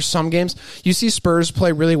like there's some games you see Spurs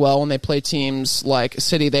play really well when they play teams like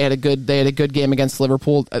City. They had a good game against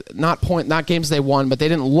Liverpool. Not games they won, but they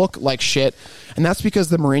didn't look like shit. And that's because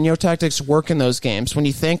the Mourinho tactics work in those games. When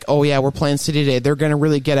you think, oh yeah, we're playing City today, they're going to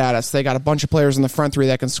really get at us. They got a bunch of players in the front three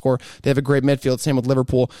that can score. They have a great midfield. Same with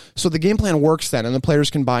Liverpool. So the game plan works then, and the players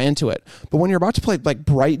can buy into it. But when you're about to play like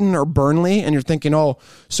Brighton or Burnley, and you're thinking, oh,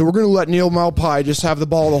 so we're going to let Neil Maupay just have the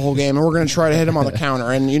ball the whole game, and we're going to try to hit him on the counter.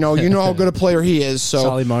 And you know how good a player he is. So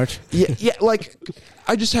Solly March. Yeah. Like,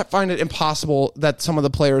 I just find it impossible that some of the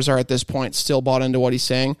players are at this point still bought into what he's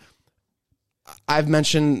saying. I've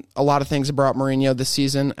mentioned a lot of things about Mourinho this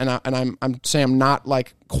season, and I'm saying I'm not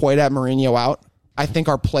like quite at Mourinho out. I think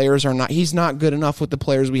our players are not. He's not good enough with the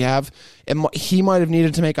players we have. He might have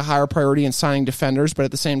needed to make a higher priority in signing defenders, but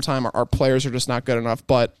at the same time, our players are just not good enough.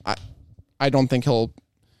 But I don't think he'll.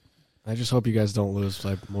 I just hope you guys don't lose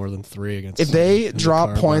by more than 3 against. If they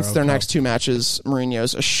drop points their next 2 matches,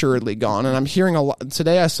 Mourinho's assuredly gone. And I'm hearing a lot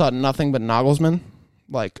today. I saw nothing but Nagelsmann,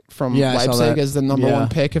 like from Leipzig, as the number 1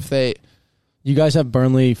 pick. If they. You guys have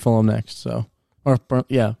Burnley, Fulham next, so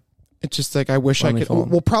It's just like I wish Burnley, I could. Fulham.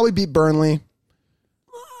 We'll probably beat Burnley.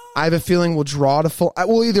 I have a feeling we'll draw to Fulham.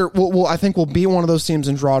 I think we'll beat one of those teams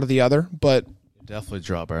and draw to the other. But definitely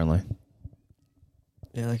draw Burnley.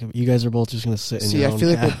 Yeah, like you guys are both just going to sit. I feel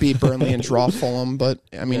like we'll beat Burnley and draw Fulham. But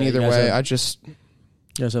I mean, either way, you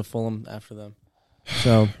guys have Fulham after them,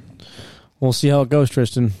 so we'll see how it goes.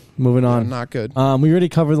 Tristan, moving on. Not good. We already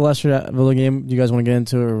covered the Leicester Villa game. Do you guys want to get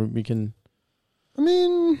into it, or we can? I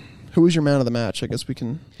mean, who was your man of the match? I guess we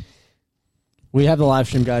can. We have the live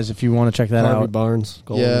stream, guys, if you want to check that Harvey out. Barnes,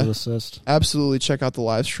 goal and assist. Absolutely check out the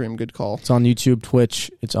live stream. Good call. It's on YouTube,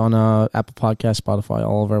 Twitch. It's on Apple Podcast, Spotify,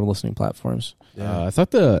 all of our listening platforms. Yeah, I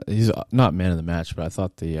thought he's not man of the match, but I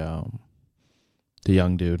thought the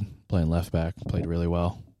young dude playing left back played really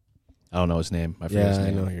well. I don't know his name. I forget his name.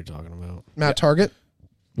 I know who you're talking about. Matt Target?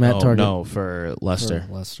 No, for Leicester.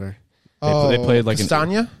 They played like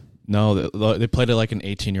Castagna? No, they played it like an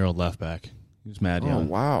 18-year-old left back. He was mad young.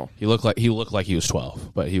 Oh, wow. He looked like he was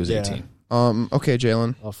 12, but he was 18. Okay,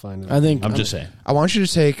 Jalen. I'll find it. I'm just saying. I want you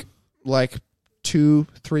to take like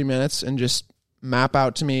 2-3 minutes and just map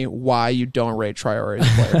out to me why you don't rate Traore as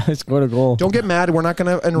a player. He scored a goal. Don't get mad. We're not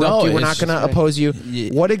going to interrupt you. We're not going to oppose you.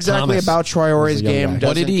 What exactly about Traore's game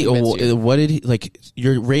doesn't convince you? What did he like?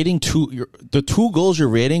 You're rating the 2 goals you're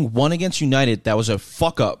rating. One against United, that was a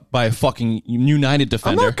fuck up by a fucking United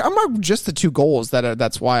defender. I'm not just the 2 goals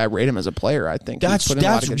that's why I rate him as a player. I think that's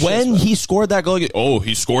when he scored that goal. Oh,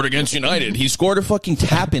 he scored against United. He scored a fucking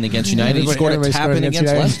tap in against United. He scored a tap in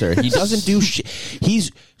against Leicester. He doesn't do shit. He's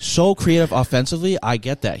so creative offensively. I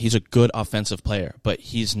get that. He's a good offensive player, but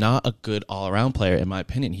he's not a good all-around player, in my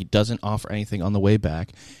opinion. He doesn't offer anything on the way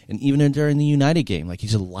back, and even during the United game, like,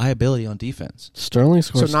 he's a liability on defense. Sterling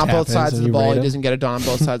scores. So not both sides of the ball. He doesn't get it done on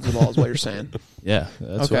both sides of the ball, is what you're saying. Yeah,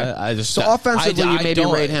 that's okay. Why I just. So offensively, you maybe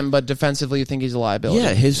rate him, but defensively, you think he's a liability.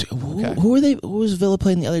 Yeah, who was Villa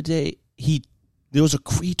playing the other day? He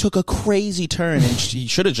took a crazy turn and he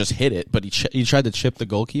should have just hit it, but he tried to chip the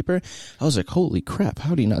goalkeeper. I was like, holy crap, how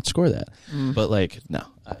did he not score that? But like, no,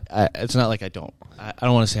 it's not like I don't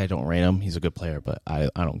want to say I don't rate him. He's a good player, but I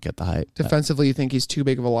don't get the hype. Defensively, you think he's too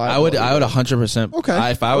big of a liability? I would 100%.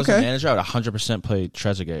 Okay. If I was a manager, I would 100% play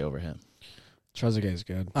Trezeguet over him. Trezeguet's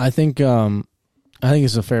good. I think I think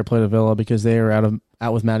it's a fair play to Villa because they are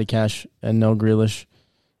out with Matty Cash and no Grealish.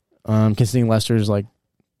 Considering Leicester's like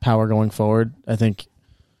power going forward, I think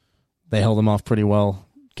they held them off pretty well,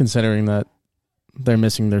 considering that they're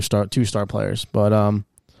missing their two star players. But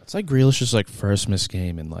it's like Grealish's like first missed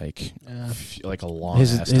game in like a long.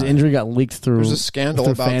 His injury got leaked through. There's a scandal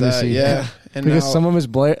through about fantasy. that. Yeah, and because now some of his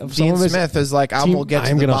Dean Smith is like, I will get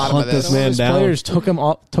to the bottom of this. This man down. Players took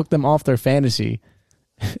them off their fantasy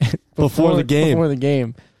before the game. Before the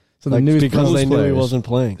game. So the Like, news because they knew he wasn't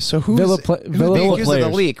playing. So who's Villa who accused of the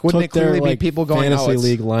leak? Wouldn't it clearly be people going, fantasy it's...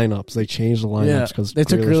 league lineups? They changed the lineups because they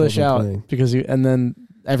took Grealish out because and then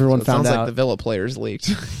everyone so it found sounds out. like the Villa players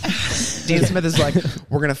leaked. Dean Smith is like,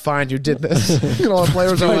 we're gonna find who did this. And all the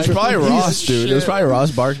players are like, probably Ross, dude. It was probably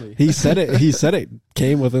Ross Barkley. He said it. He said it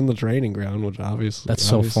came within the training ground, which obviously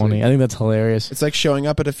so funny. I think that's hilarious. It's like showing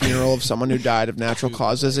up at a funeral of someone who died of natural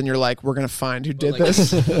causes, and you're like, we're gonna find who did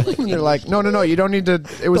this. And you're like, no, you don't need to.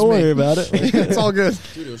 It was Don't me. worry about it. It's all good.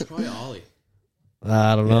 Dude, it was probably Ollie.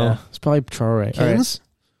 I don't know. Yeah, it's probably Traore. Kings.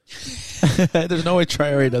 There's no way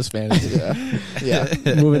Traore does fantasy. Yeah.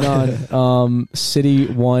 Right. Moving on. City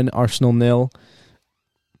 1, Arsenal 0. What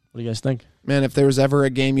do you guys think? Man, if there was ever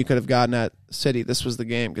a game you could have gotten at City, this was the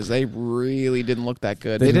game because they really didn't look that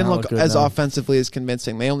good. They didn't look good, as no. offensively as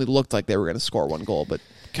convincing. They only looked like they were going to score one goal, but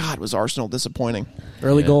God, was Arsenal disappointing.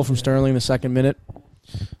 Early goal from Sterling in the second minute.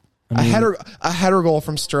 A header goal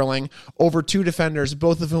from Sterling over two defenders,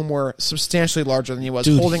 both of whom were substantially larger than he was,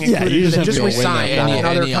 holding included and just resigned on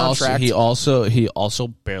another contract. He also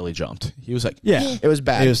barely jumped. He was like, it was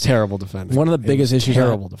bad. It was terrible defending. One of the biggest issues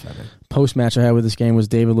defending. Post-match I had with this game was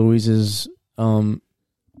David Luiz's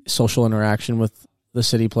social interaction with the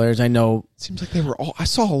City players. I know. Seems like they were all. I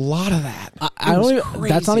saw a lot of that.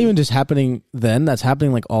 That's not even just happening then. That's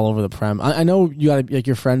happening like all over the Prem. I know you got like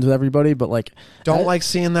you're friends with everybody, but like don't like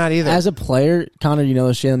seeing that either. As a player, Connor, you know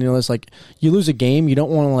this, Shane, you know this. Like you lose a game, you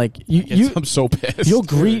don't want to like you. I'm so pissed. You'll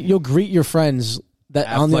greet your friends that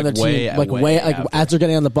on the other team, as they're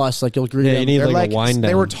getting on the bus, like you'll greet them. You need like a wind down.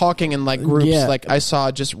 They were talking in like groups. Yeah. Like I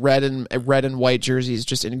saw just red and white jerseys,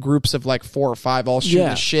 just in groups of like 4 or 5, all shooting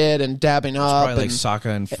the shit and dabbing up. Probably like Saka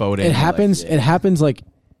and Foden. It happens. It happens like.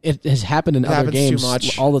 It has happened in other games too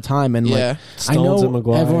much. all the time, and like I know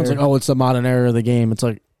everyone's like, "Oh, it's the modern era of the game." It's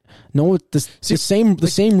like, no, the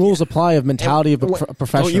same rules apply of mentality of a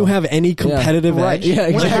professional. Don't you have any competitive edge? Yeah,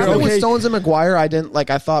 exactly. When it happened with Stones and Maguire, I didn't like.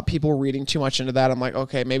 I thought people were reading too much into that. I'm like,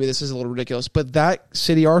 okay, maybe this is a little ridiculous. But that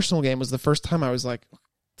City Arsenal game was the first time I was like,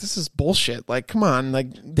 this is bullshit. Like, come on, like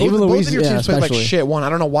both of your teams played like shit. I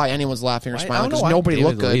don't know why anyone's laughing or smiling because nobody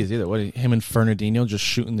looked good. Either. What him and Fernandinho just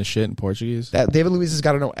shooting the shit in Portuguese. That David Luiz has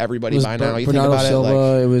got to know everybody by now. You think Bernardo about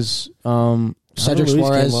Silva. It was Cedric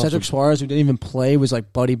Suarez, who didn't even play, was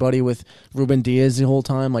like buddy with Ruben Diaz the whole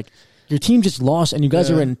time. Like your team just lost, and you guys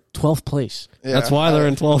are in 12th place. Yeah. That's why they're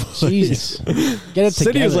in 12th. Jesus, get it together.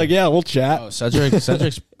 City is like, yeah, we'll chat. Oh,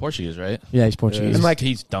 Cedric's Portuguese, right? Yeah, he's Portuguese. And like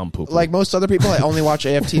he's dumb poop. Like most other people, I only watch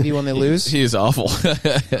AFTV when they lose. He is awful.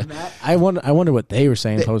 I wonder what they were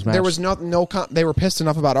saying post match. There was no they were pissed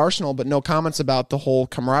enough about Arsenal, but no comments about the whole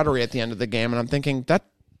camaraderie at the end of the game. And I'm thinking that.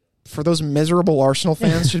 For those miserable Arsenal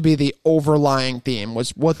fans, should be the overlying theme.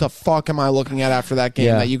 Was what the fuck am I looking at after that game?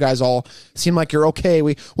 Yeah. That you guys all seem like you're okay.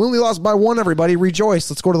 We only lost by 1. Everybody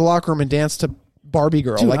rejoice. Let's go to the locker room and dance to Barbie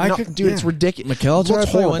Girl. It's ridiculous. Mikel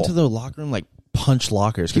Arteta went to the locker room like punch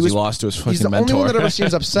lockers because he lost to his fucking mentor. He's the only one that ever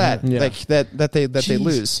seems upset like that they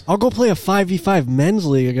lose. I'll go play a 5v5 men's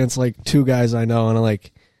league against like 2 guys I know, and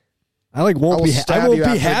I won't be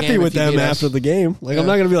happy with them after the game. Like I'm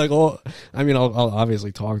not gonna be like, oh, I mean, I'll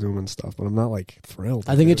obviously talk to them and stuff, but I'm not like thrilled.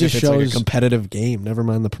 I think it just shows like a competitive game. Never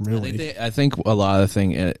mind the Premier League. I think a lot of the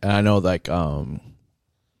thing, and I know like I'm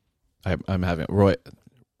having Roy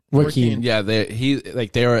Keane. Yeah, they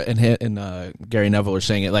were in Gary Neville were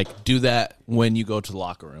saying it like do that when you go to the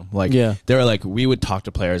locker room. Like they were like we would talk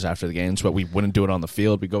to players after the games, but we wouldn't do it on the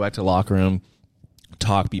field. We go back to the locker room.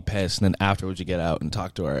 Talk, be pissed, and then afterwards you get out and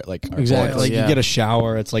talk to our exactly. Like you get a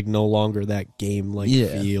shower, it's like no longer that game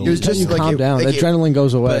feel. It was just you like calm down. The adrenaline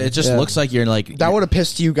goes away. But it just looks like you're like that would have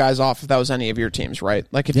pissed you guys off if that was any of your teams, right?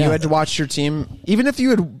 Like if you had to watch your team, even if you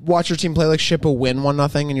had watched your team play like Shippo win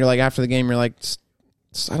 1-0, and you're like after the game, you're like,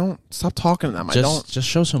 I don't stop talking to them. Just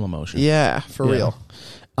show some emotion. Yeah, for real.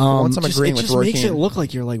 Once I'm agreeing with Roy Keane. It just makes it look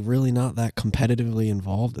like you're like really not that competitively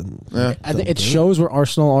involved in. I think it shows where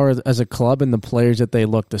Arsenal are as a club and the players that they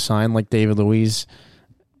look to sign, like David Luiz.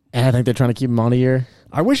 And I think they're trying to keep him on a year.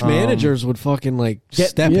 I wish managers would fucking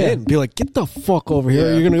step in, be like, get the fuck over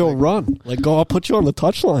here. You're gonna go run. I'll put you on the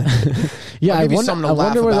touchline. Yeah, I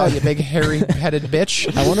wonder where that, you big hairy-headed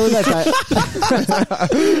bitch. I wonder where that guy.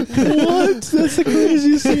 What? That's the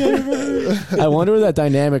craziest thing I've ever heard. I wonder where that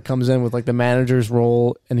dynamic comes in with the manager's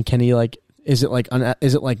role, and can he is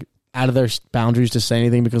it out of their boundaries to say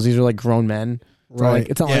anything because these are grown men. Right.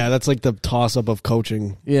 It's not that's the toss-up of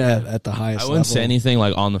coaching at the highest level. I wouldn't say anything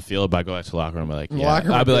on the field, but I go out to the locker room and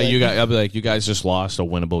I'd be like, you guys just lost a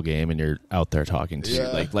winnable game and you're out there talking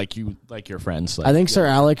to like your friends. I think Sir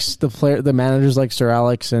Alex, the managers like Sir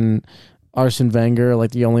Alex and Arsene Wenger are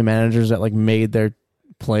the only managers that made their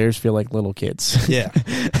players feel like little kids. Yeah.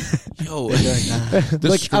 Yo,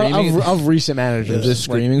 the screaming of recent managers. The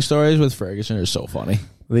screaming stories with Ferguson are so funny.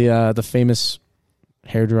 The famous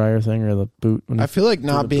hairdryer thing or the boot. I feel like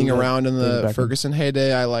not being around in the Ferguson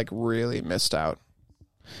heyday, I really missed out.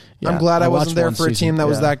 Yeah, I'm glad I wasn't there for a team that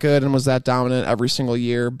was that good and was that dominant every single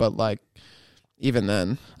year, but even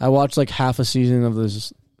then. I watched half a season of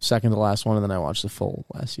this second to last one, and then I watched the full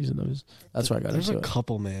last season of his. That's where I got There's into a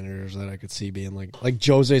couple managers that I could see being like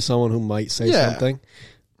Jose, someone who might say something.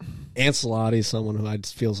 Ancelotti is someone who I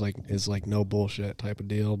just feels is no bullshit type of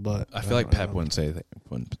deal, but I feel like Pep wouldn't say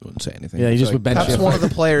anything. Yeah, he just would bench. Pep's one of the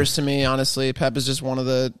players to me, honestly. Pep is just one of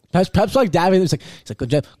the. Pep's like David. He's like good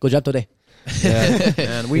job today. Yeah,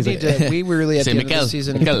 and we really at the end of the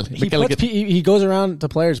season. He goes around to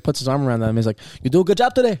players, puts his arm around them. He's like, "You do a good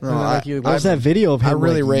job today." There's that video of him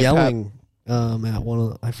yelling at one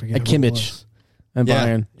of I forget at Kimmich and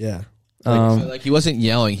Bayern. Yeah. He wasn't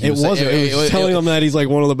yelling. It was telling him that he's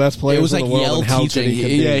one of the best players. It was in the world yell and how teaching.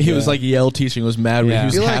 He was yell teaching. Was mad when he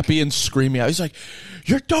was He happy and screaming out. He's like,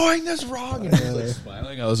 "You're doing this wrong!" And he was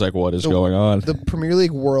smiling. I was like, "What is going on?" The Premier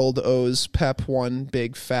League world owes Pep one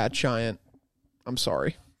big fat giant. I'm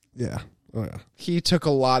sorry. Yeah. Oh yeah. He took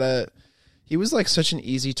a lot of. He was such an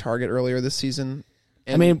easy target earlier this season.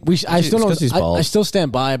 And I still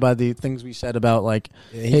stand by the things we said about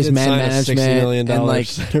his man management $60 million and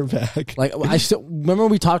center back. I still remember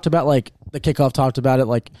we talked about the kickoff talked about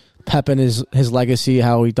it Pep and his legacy,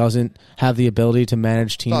 how he doesn't have the ability to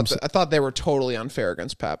manage teams. I thought they were totally unfair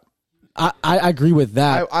against Pep. I agree with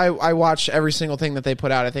that. I watch every single thing that they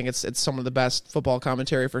put out. I think it's some of the best football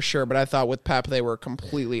commentary for sure. But I thought with Pep they were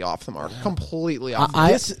completely off the mark. Completely off.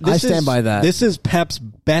 I stand by that. This is Pep's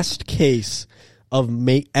best case of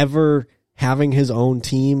ever having his own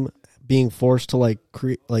team being forced to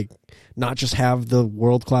not just have the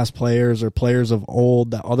world class players or players of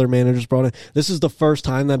old that other managers brought in. This is the first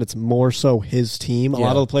time that it's more so his team. A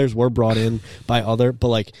lot of the players were brought in by other,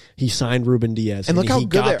 but he signed Ruben Diaz and look how he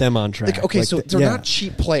good got them on track. So they're not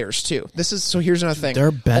cheap players too. So here's another thing.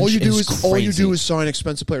 Their bench all you is do is sign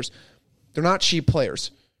expensive players. They're not cheap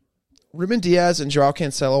players. Ruben Diaz and Joao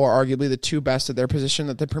Cancelo are arguably the two best at their position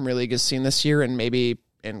that the Premier League has seen this year and maybe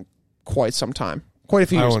in quite some time. Quite a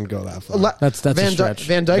few years. I wouldn't go that far. That's a stretch.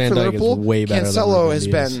 Van Dijk for Liverpool, way better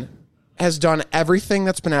Cancelo has done everything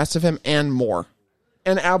that's been asked of him and more.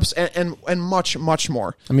 And much, much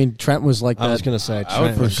more. I mean, Trent was like that. I was going to say, I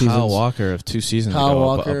would put Kyle Walker of 2 seasons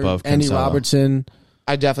ago above Andy Cancelo. Robertson.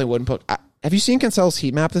 I definitely wouldn't put... Have you seen Cancelo's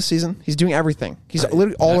heat map this season? He's doing everything. He's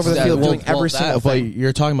literally all over the field doing every single thing. But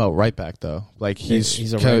you're talking about right back, though.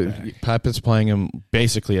 He's a right back. Pep is playing him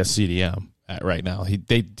basically as CDM right now.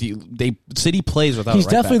 City plays without He's a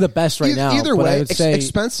right definitely back. the best right now. Either but way, I would say,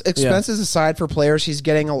 expenses aside for players, he's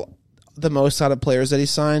getting the most out of players that he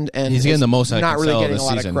signed, and he's getting the most out of not really Cancelo getting this a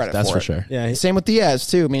lot season. of credit That's for for it. sure. Yeah, Same with Diaz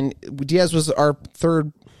too. I mean, Diaz was our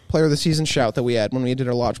third player of the season shout that we had when we did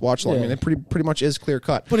our watch long. I mean, it pretty much is clear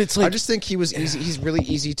cut. But it's I just think he was easy. He's really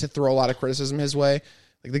easy to throw a lot of criticism his way.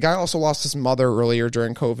 The guy also lost his mother earlier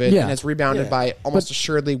during COVID and has rebounded by almost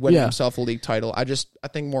assuredly winning himself a league title. I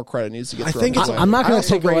think more credit needs to get thrown. I'm not going to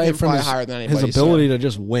take away from higher than anybody, his ability to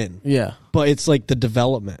just win. Yeah. But it's the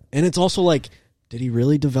development. And it's also did he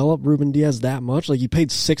really develop Ruben Diaz that much? You paid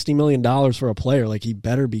 $60 million for a player. He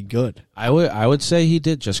better be good. I would say he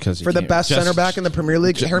did just because for the best center back in the Premier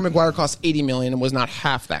League. Harry Maguire cost $80 million and was not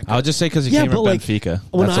half that good. I would just say because he came from Benfica.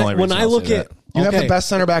 That's the only reason I look at you have the best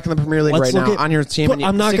center back in the Premier League right now on your team. And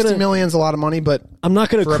 $60 million is a lot of money, but I'm not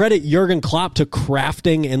going to credit Jurgen Klopp to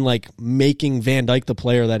crafting and making Van Dijk the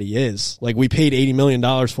player that he is. We paid $80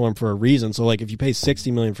 million for him for a reason. So if you pay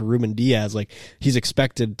 $60 million for Ruben Diaz, he's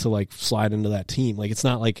expected to slide into that team. It's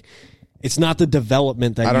not It's not the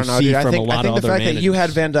development that I don't you know, see dude. from a lot of I think the other fact managers. that you had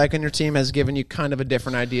Van Dijk on your team has given you kind of a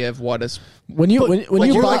different idea of what is. When you Like buy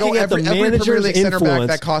you're looking at the every Premier manager's League center back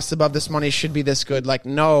influence. that costs above this money should be this good. Like,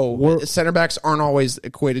 no, center backs aren't always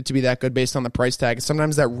equated to be that good based on the price tag.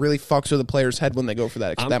 Sometimes that really fucks with a player's head when they go for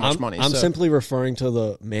that much money. I'm simply referring to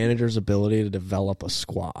the manager's ability to develop a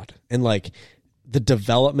squad. And, like, the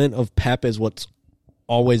development of Pep is what's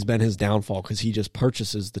always been his downfall because he just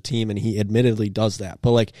purchases the team and he admittedly does that.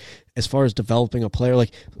 But, like, as far as developing a player,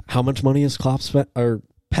 like, how much money has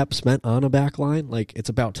Pep spent on a back line? Like, it's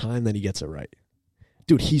about time that he gets it right.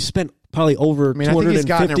 Dude, he spent probably over 250. I think he's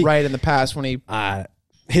gotten it right in the past when he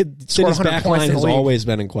City's back line has always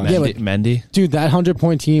been in question. Yeah, but Mendy. Dude, that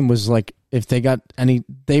 100-point team was like, if they got any,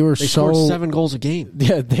 they scored 7 goals a game.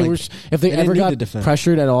 Yeah, they were. If they ever got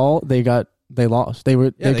pressured at all, they lost. They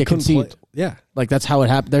get conceded. Yeah, like that's how it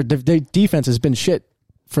happened. Their defense has been shit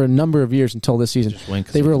for a number of years until this season.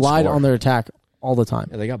 They relied on their attack all the time.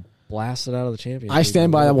 Yeah, they got blasted out of the championship. I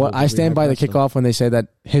stand by that. I stand by the kickoff when they say that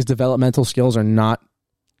his developmental skills are not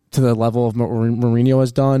to the level of Mourinho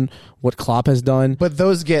has done, what Klopp has done. But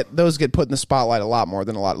those get put in the spotlight a lot more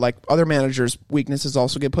than a lot. Like other managers' weaknesses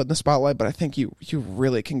also get put in the spotlight. But I think you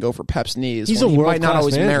really can go for Pep's knees. He's a world-class might not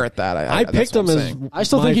always manager. merit that. I picked him as. I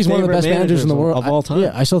still think he's one of the best managers in the world of all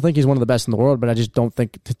time. I still think he's one of the best in the world. But I just don't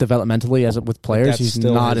think developmentally, as with players, he's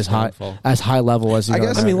not as high level as he. I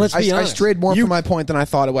guess. I mean, let's be honest. I strayed more from my point than I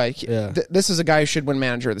thought away. Yeah. This is a guy who should win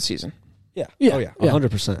manager of the season. Yeah. Yeah. Oh yeah.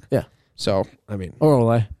 100%. Yeah. So I mean, or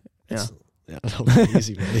Ole. Yeah. Yeah, that'll be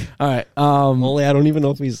easy, buddy. All right. Ole, I don't even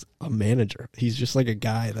know if he's a manager. He's just like a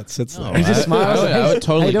guy that sits there. He just smiles. I would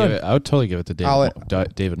totally give it to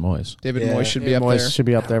David Moyes. David Moyes should be up Moyes there. should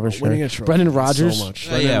be up there for Winning sure. a trophy Brendan means Rodgers. so much.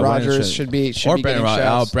 Brendan Rodgers should be getting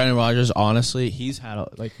shouts. Brendan Rodgers, honestly, he's had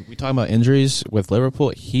we talking about injuries with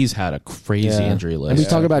Liverpool. He's had a crazy injury list. And we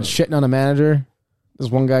talk about shitting on a manager. This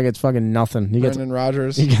one guy gets fucking nothing. Brendan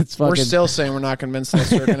Rodgers. He gets fucking. We're still saying we're not convinced that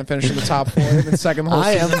they're going to finish in the top 4 in the second whole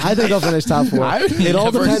season. I think they'll finish top 4. It all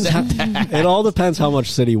depends. It all depends how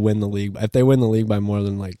much City win the league. If they win the league by more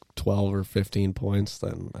than like 12 or 15 points,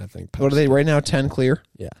 then I think. What are they right now? 10 clear.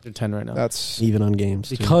 Yeah, they're 10 right now. That's even on games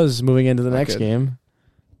because moving into the next game,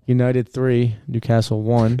 United 3, Newcastle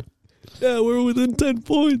 1. Yeah, we're within 10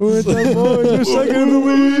 points. We're 10 points. We're second in the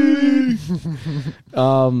league.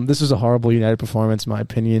 This was a horrible United performance, in my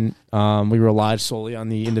opinion. We relied solely on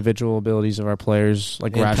the individual abilities of our players,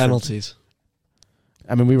 like and Rashford. Penalties.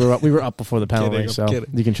 I mean, we were up before the penalty, Kidding.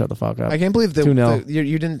 You can shut the fuck up. I can't believe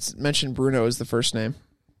you didn't mention Bruno as the first name.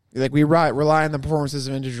 Like we rely on the performances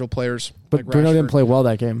of individual players. But like Bruno Rashford. didn't play well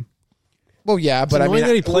that game. Well, yeah, but I mean,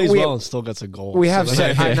 that he plays well and still gets a goal. We have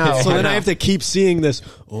said, I know. So then I have to keep seeing this.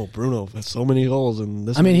 Oh, Bruno has so many goals, and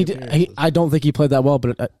this. I mean, I don't think he played that well,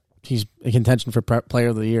 but he's in contention for Player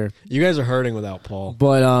of the Year. You guys are hurting without Paul.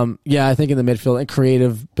 But yeah, I think in the midfield and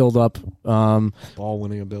creative build up, ball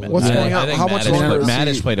winning ability. What's going on? How much longer?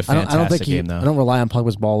 Matic played a fantastic game, though. I don't rely on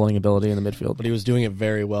Pogba's ball winning ability in the midfield, but he was doing it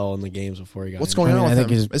very well in the games before he got. What's going on with him?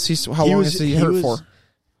 How long is he hurt for?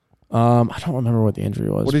 I don't remember what the injury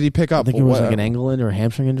was. What did he pick up? I think it was like an ankle or a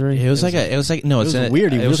hamstring injury. It was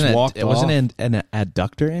weird. He just walked off. It wasn't an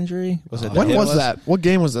adductor injury. Was it? When was that? What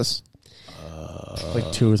game was this? Like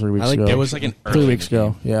 2 or 3 weeks ago. It was like 3 weeks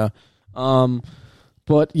ago. Yeah.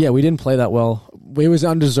 But yeah, we didn't play that well. It was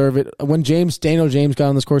undeserved. When Daniel James got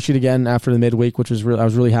on the score sheet again after the midweek, which was I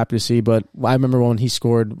was really happy to see. But I remember when he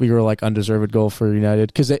scored, we were like undeserved goal for United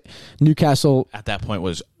because Newcastle at that point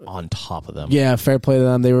was on top of them. Yeah, fair play to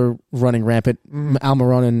them. They were running rampant.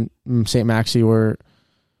 Almiron and St. Maxi were.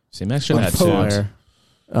 St. Maxi had fire.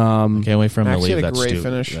 Can't wait for him to leave. Had a great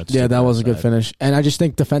finish. That was a good finish. And I just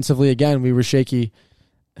think defensively again we were shaky.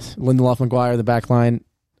 Lindelof, Maguire, the back line.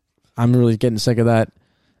 I'm really getting sick of that.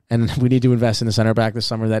 And we need to invest in a center back this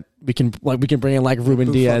summer that we can bring in like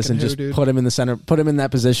Ruben Diaz and just put him in the center, put him in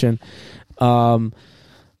that position.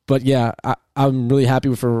 But yeah, I'm really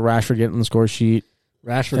happy for Rashford getting on the score sheet.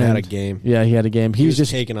 Rashford had a game. Yeah, he had a game. He was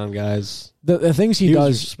just taking on guys. The things he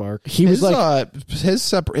does. Spark. He was like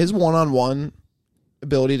his one-on-one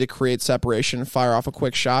ability to create separation, fire off a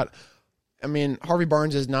quick shot. I mean, Harvey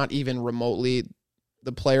Barnes is not even remotely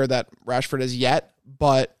the player that Rashford is yet,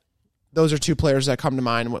 but those are two players that come to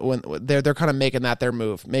mind when they're kind of making that their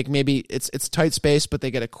move. Maybe it's tight space, but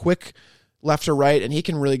they get a quick left or right, and he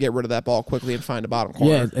can really get rid of that ball quickly and find a bottom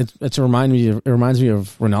corner. Yeah, it reminds me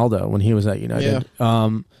of Ronaldo when he was at United. Yeah.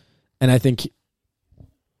 And I think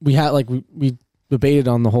we had we debated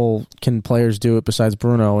on the whole, can players do it besides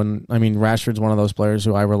Bruno? And I mean, Rashford's one of those players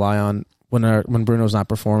who I rely on when Bruno's not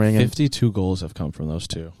performing. 52 goals have come from those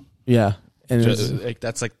two. Yeah. And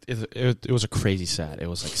it was a crazy stat. It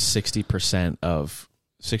was like 60% of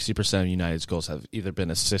United's goals have either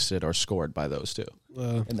been assisted or scored by those two.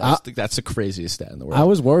 And that's the craziest stat in the world. I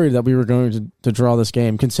was worried that we were going to draw this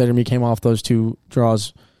game, considering we came off those two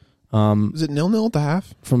draws. Was it 0-0 at the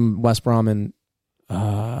half? From West Brom, and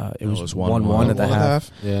it was 1-1 at the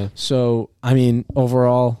half. Yeah. So, I mean,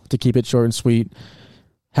 overall, to keep it short and sweet,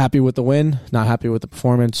 happy with the win, not happy with the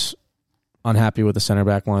performance, unhappy with the center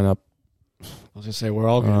back lineup. I was going to say, we're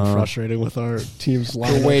all getting frustrated with our team's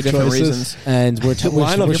lineup for way different choices. reasons. And we're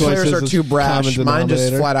your players are too brash. Common Mine just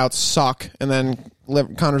denominator. flat out suck. And then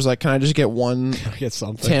Connor's like, can I just get one Get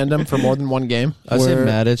something. tandem for more than one game? I'd say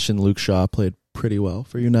Matic and Luke Shaw played pretty well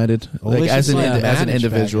for United. Like as an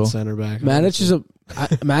individual. Center back.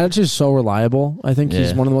 Matic is so reliable. I think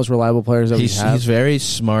he's one of the most reliable players that we have. He's very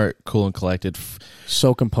smart, cool, and collected.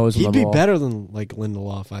 So composed. He'd with the be ball. better than like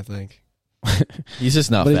Lindelof, I think. He's just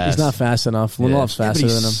not but fast. He's not fast enough. Lindelof's faster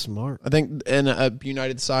than him. Smart. I think in a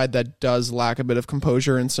United side that does lack a bit of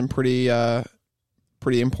composure in some pretty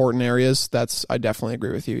important areas, I definitely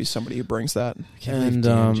agree with you. He's somebody who brings that. And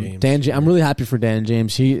Dan James. I'm really happy for Dan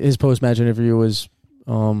James. His post match interview was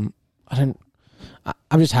I'm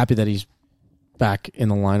just happy that he's back in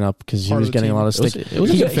the lineup because he was getting a lot of stick. It was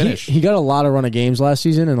a good finish. He got a lot of run of games last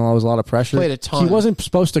season and there was a lot of pressure. Played a ton. He wasn't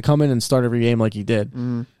supposed to come in and start every game like he did.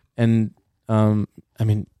 And I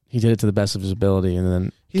mean, he did it to the best of his ability, and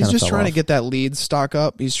then he's just trying to get that Leeds stock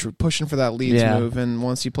up. He's pushing for that Leeds move, and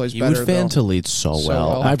once he plays better, would fan to Leeds so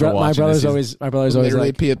well. My brother's always literally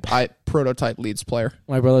like, be a prototype Leeds player.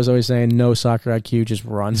 My brother's always saying, "No soccer IQ, just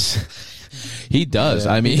runs." He does.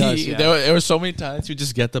 Yeah, I mean, there were so many times you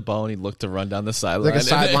just get the ball and he'd look to run down the sideline. Like a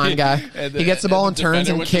sideline guy. He gets the ball and turns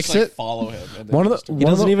and kicks it. Follow him. He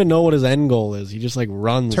doesn't even know what his end goal is. He just like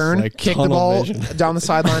runs. Turn, like, kick the ball down the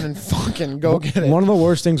sideline and fucking go get it. One of the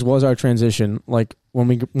worst things was our transition. Like when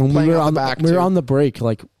we were on the break,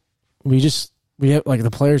 like we had like the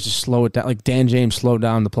players just slow it down. Like Dan James slowed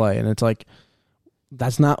down the play, and it's like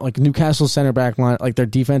that's not like Newcastle's center back line. Like their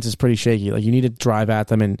defense is pretty shaky. Like you need to drive at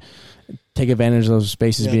them and take advantage of those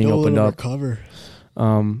spaces being opened up. Cover.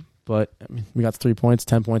 But I mean, we got 3 points,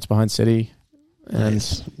 10 points behind City. And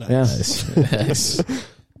Nice.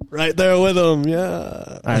 Right there with them. Yeah.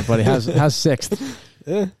 All right, buddy. How's sixth?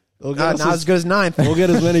 Yeah. Not as good as ninth. We'll get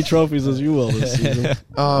as many trophies as you will this season.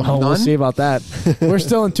 We'll see about that. We're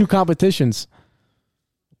still in two competitions.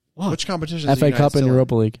 What? Which competitions? FA Cup and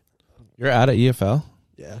Europa League. You're out of EFL?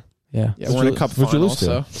 Yeah. Yeah. We're in a cup final,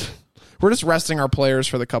 so we're just resting our players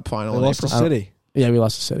for the cup final. They lost to City. Yeah, we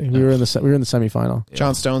lost to City. We were in the semifinal. Yeah.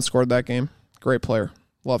 John Stone scored that game. Great player.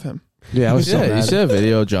 Love him. Yeah, I was so mad. You see that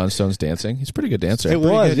video of John Stone's dancing? He's a pretty good dancer. It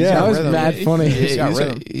was, yeah. That was mad funny. He's got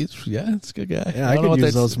rhythm. It's a good guy. Yeah, I could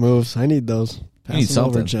use those moves. I need those. You need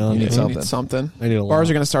something. John. You need You need something. I need a lot. Bars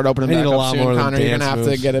are going to start opening back up soon, Connor. You're going to have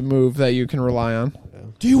to get a move that you can rely on.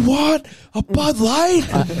 Do you want a Bud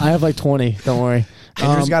Light? I have like 20. Don't worry.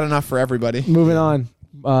 Andrew's got enough for everybody. Moving on.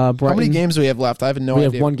 Brighton, how many games do we have left? I have no idea.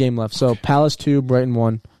 We have one game left. So Palace 2, Brighton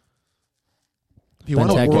 1. You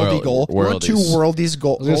want a worldy goal? You want two worldies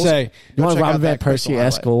goals? I was going to say, you want Robin Van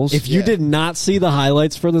Persie-esque goals? If you did not see the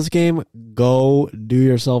highlights for this game, go do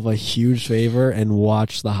yourself a huge favor and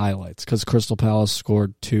watch the highlights because Crystal Palace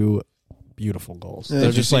scored 2 beautiful goals.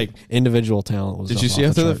 They're just like individual talent. Did you see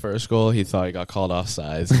after the first goal, he thought he got called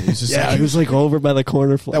offsides? He was just he was like over by the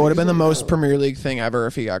corner flag. That would have been the most Premier League thing ever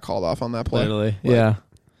if he got called off on that play. Literally, yeah.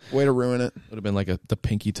 Way to ruin it. Would have been like the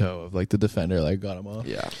pinky toe of like the defender, like got him off.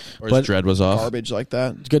 Yeah, or his dread was off. Garbage like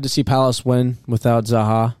that. It's good to see Palace win without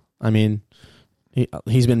Zaha. I mean,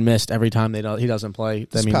 he's been missed every time he doesn't play.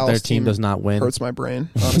 I mean, their team does not win. Hurts my brain,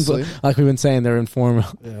 honestly. Like we've been saying, they're in form.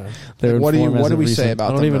 Yeah. What do we say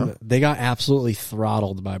about them? They got absolutely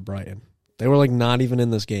throttled by Brighton. They were like not even in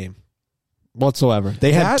this game whatsoever.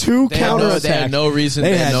 They had 2 counterattacks. They had no reason.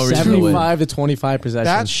 They had no reason 75 to 25 possessions.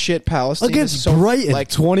 That shit Palace team against so, Brighton. Like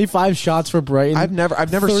 25 shots for Brighton. I've never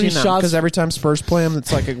seen that because every time Spurs play them,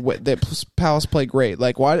 it's like Palace play great.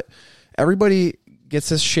 Like why? Everybody gets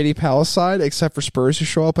this shitty Palace side except for Spurs who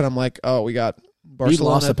show up, and I'm like, oh, we got Barcelona.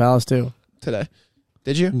 We lost to Palace too today.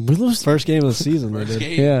 Did you? We lost first game of the season. They did.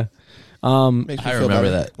 Yeah. I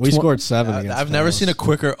remember that. We scored 7 against I've never seen a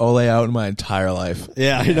quicker Ole out in my entire life.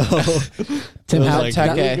 Yeah, I know.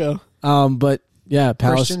 Tim but yeah,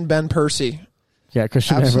 Palace. Christian Ben Persie. Yeah,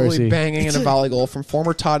 Christian absolutely Ben Persie. Banging in a volley goal from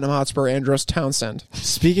former Tottenham Hotspur Andros Townsend.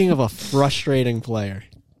 Speaking of a frustrating player,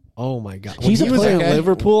 Oh my god! When He's he a was player. at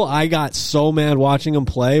Liverpool, I got so mad watching him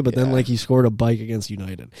play. But then, Yeah. like, he scored a bike against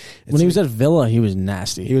United. When he was at Villa, he was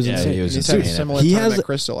nasty. he was Yeah, insane. he was He's had a insane. similar He time has- at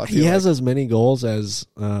Crystal. I feel He has like. as many goals as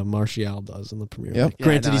Martial does in the Premier Yep. League. Yeah,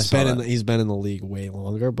 Granted, no, I he's saw been that. he's been in the league way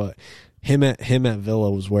longer, but him at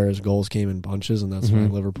Villa was where his goals came in bunches, and that's why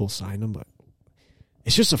Liverpool signed him. But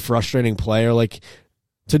it's just a frustrating player, like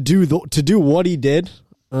to do what he did,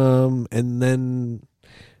 and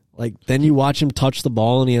then you watch him touch the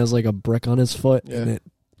ball and he has like a brick on his foot, Yeah. and it.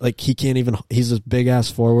 Like he's this big ass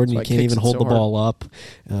forward and That's he why can't he even kicks it hold so the hard. ball up.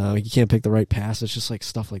 He can't pick the right pass. It's just like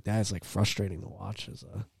stuff like that. It's like frustrating to watch as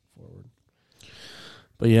a forward.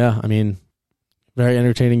 But yeah, I mean, very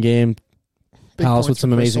entertaining game. Big Palace points with some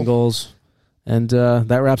for amazing Crystal. goals. And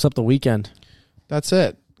that wraps up the weekend. That's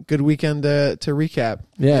it. Good weekend to recap.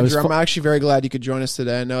 Yeah, it was Andrew, I'm fu- actually very glad you could join us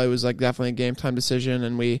today. I know it was like definitely a game time decision,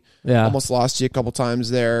 and we Yeah. almost lost you a couple times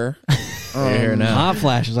there. You're here now. Hot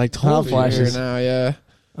flashes. I told Hot you. flashes. Here now, yeah.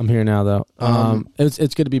 I'm here now, though. Um,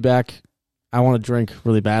 It's good to be back. I want to drink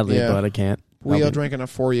really badly, Yeah. but I can't. We I'll all be- drank enough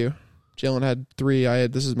for you. Jalen had 3.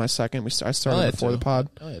 This is my second. I started I had before 2. the pod.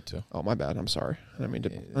 I had 2. Oh, my bad. I'm sorry. I didn't mean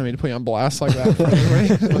to put you on blast like that. in front of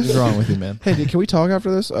everybody. What's wrong with you, man? Hey, dude, can we talk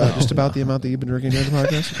after this? Just about the amount that you've been drinking during the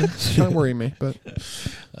podcast? Okay? It's kind of worrying me, but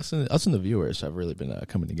Us and the viewers have really been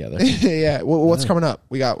coming together. yeah. What's coming up?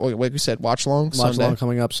 We got, like we said, watch long Watch Sunday. Long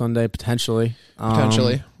coming up Sunday, potentially.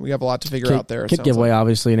 Potentially, we have a lot to figure out there. it Kit sounds giveaway, like.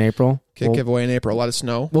 obviously, in April. Kit giveaway in April. Let us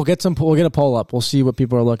know. We'll get a poll up. We'll see what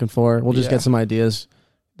people are looking for. We'll just Yeah. get some ideas.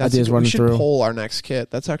 Ideas we running should through. poll our next kit.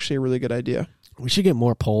 That's actually a really good idea. We should get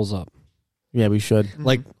more polls up. Yeah, we should.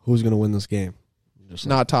 Like, who's going to win this game? Just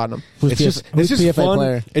Not Tottenham. Who's It's just PFA fun.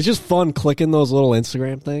 player? It's just fun clicking those little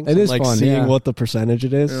Instagram things. It is like fun, seeing yeah. what the percentage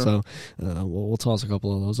it is. Yeah. So we'll toss a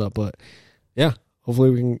couple of those up. But yeah, hopefully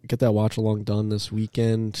we can get that watch along done this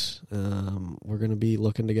weekend. We're going to be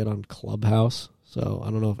looking to get on Clubhouse. So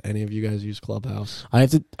I don't know if any of you guys use Clubhouse. I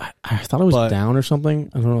thought it was But- down or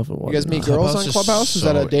something. I don't know if it was. You guys or meet not. girls on Clubhouse is Clubhouse? Is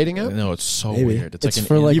that a dating app? No, it's so Maybe. weird. It's like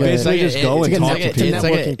for like You a- basically it's just go and it's talk like to a- people. it's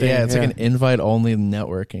networking thing, it's like yeah. an invite only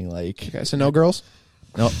networking. Like Okay, so no girls?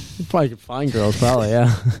 no, You probably could find girls, probably.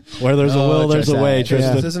 Yeah. Where there's a Oh, will, there's a Tristan. way. This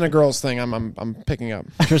Tristan, isn't a girls thing. I'm picking up.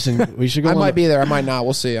 Tristan, we should go. I on, might be there. I might not.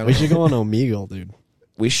 We'll see. I don't We know. should go on Omegle, dude,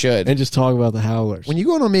 We should. and just talk about the Howlers. When you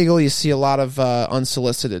go on Omegle, you see a lot of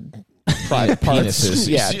unsolicited private parts. penises.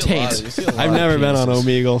 You Yeah, see a lot taint. of- you see a lot I've of never been on penises.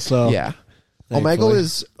 Omegle, so Yeah. thankfully.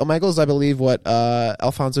 Omegle is, I believe, what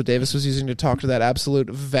Alphonso Davis was using to talk to that absolute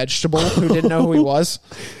vegetable who didn't know who he was.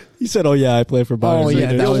 He said, "Oh yeah, I play for Bayern." Oh, yeah,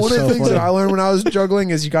 Munich." that was One of so the things funny. that I learned when I was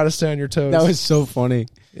juggling is you got to stay on your toes. That was so funny.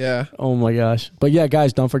 yeah. Oh my gosh. But yeah,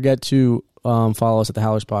 guys, don't forget to follow us at the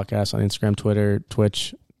Howlers Podcast on Instagram, Twitter,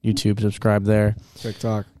 Twitch, YouTube. Subscribe there.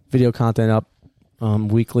 TikTok. Video content up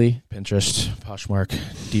weekly. Pinterest, Poshmark,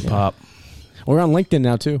 Depop. We're on LinkedIn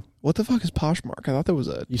now too. What the fuck is Poshmark? I thought that was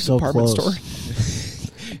a You sell department clothes.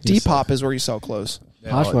 store. Depop is where you sell clothes.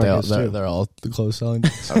 Poshmark is too. They're all the clothes selling.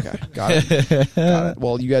 Okay, got it. Got it.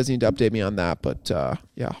 Well, you guys need to update me on that, but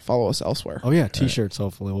yeah, follow us elsewhere. Oh yeah, T-shirts.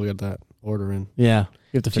 Hopefully, we'll get that order in. Yeah.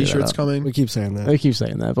 You have to figure that T-shirts out. coming. We keep saying that, We keep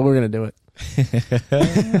saying that, but we're gonna do it.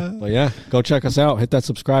 but yeah, go check us out. Hit that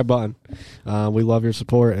subscribe button. We love your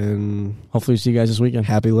support and Hopefully, see you guys this weekend.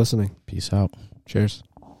 happy listening. Peace out. Cheers.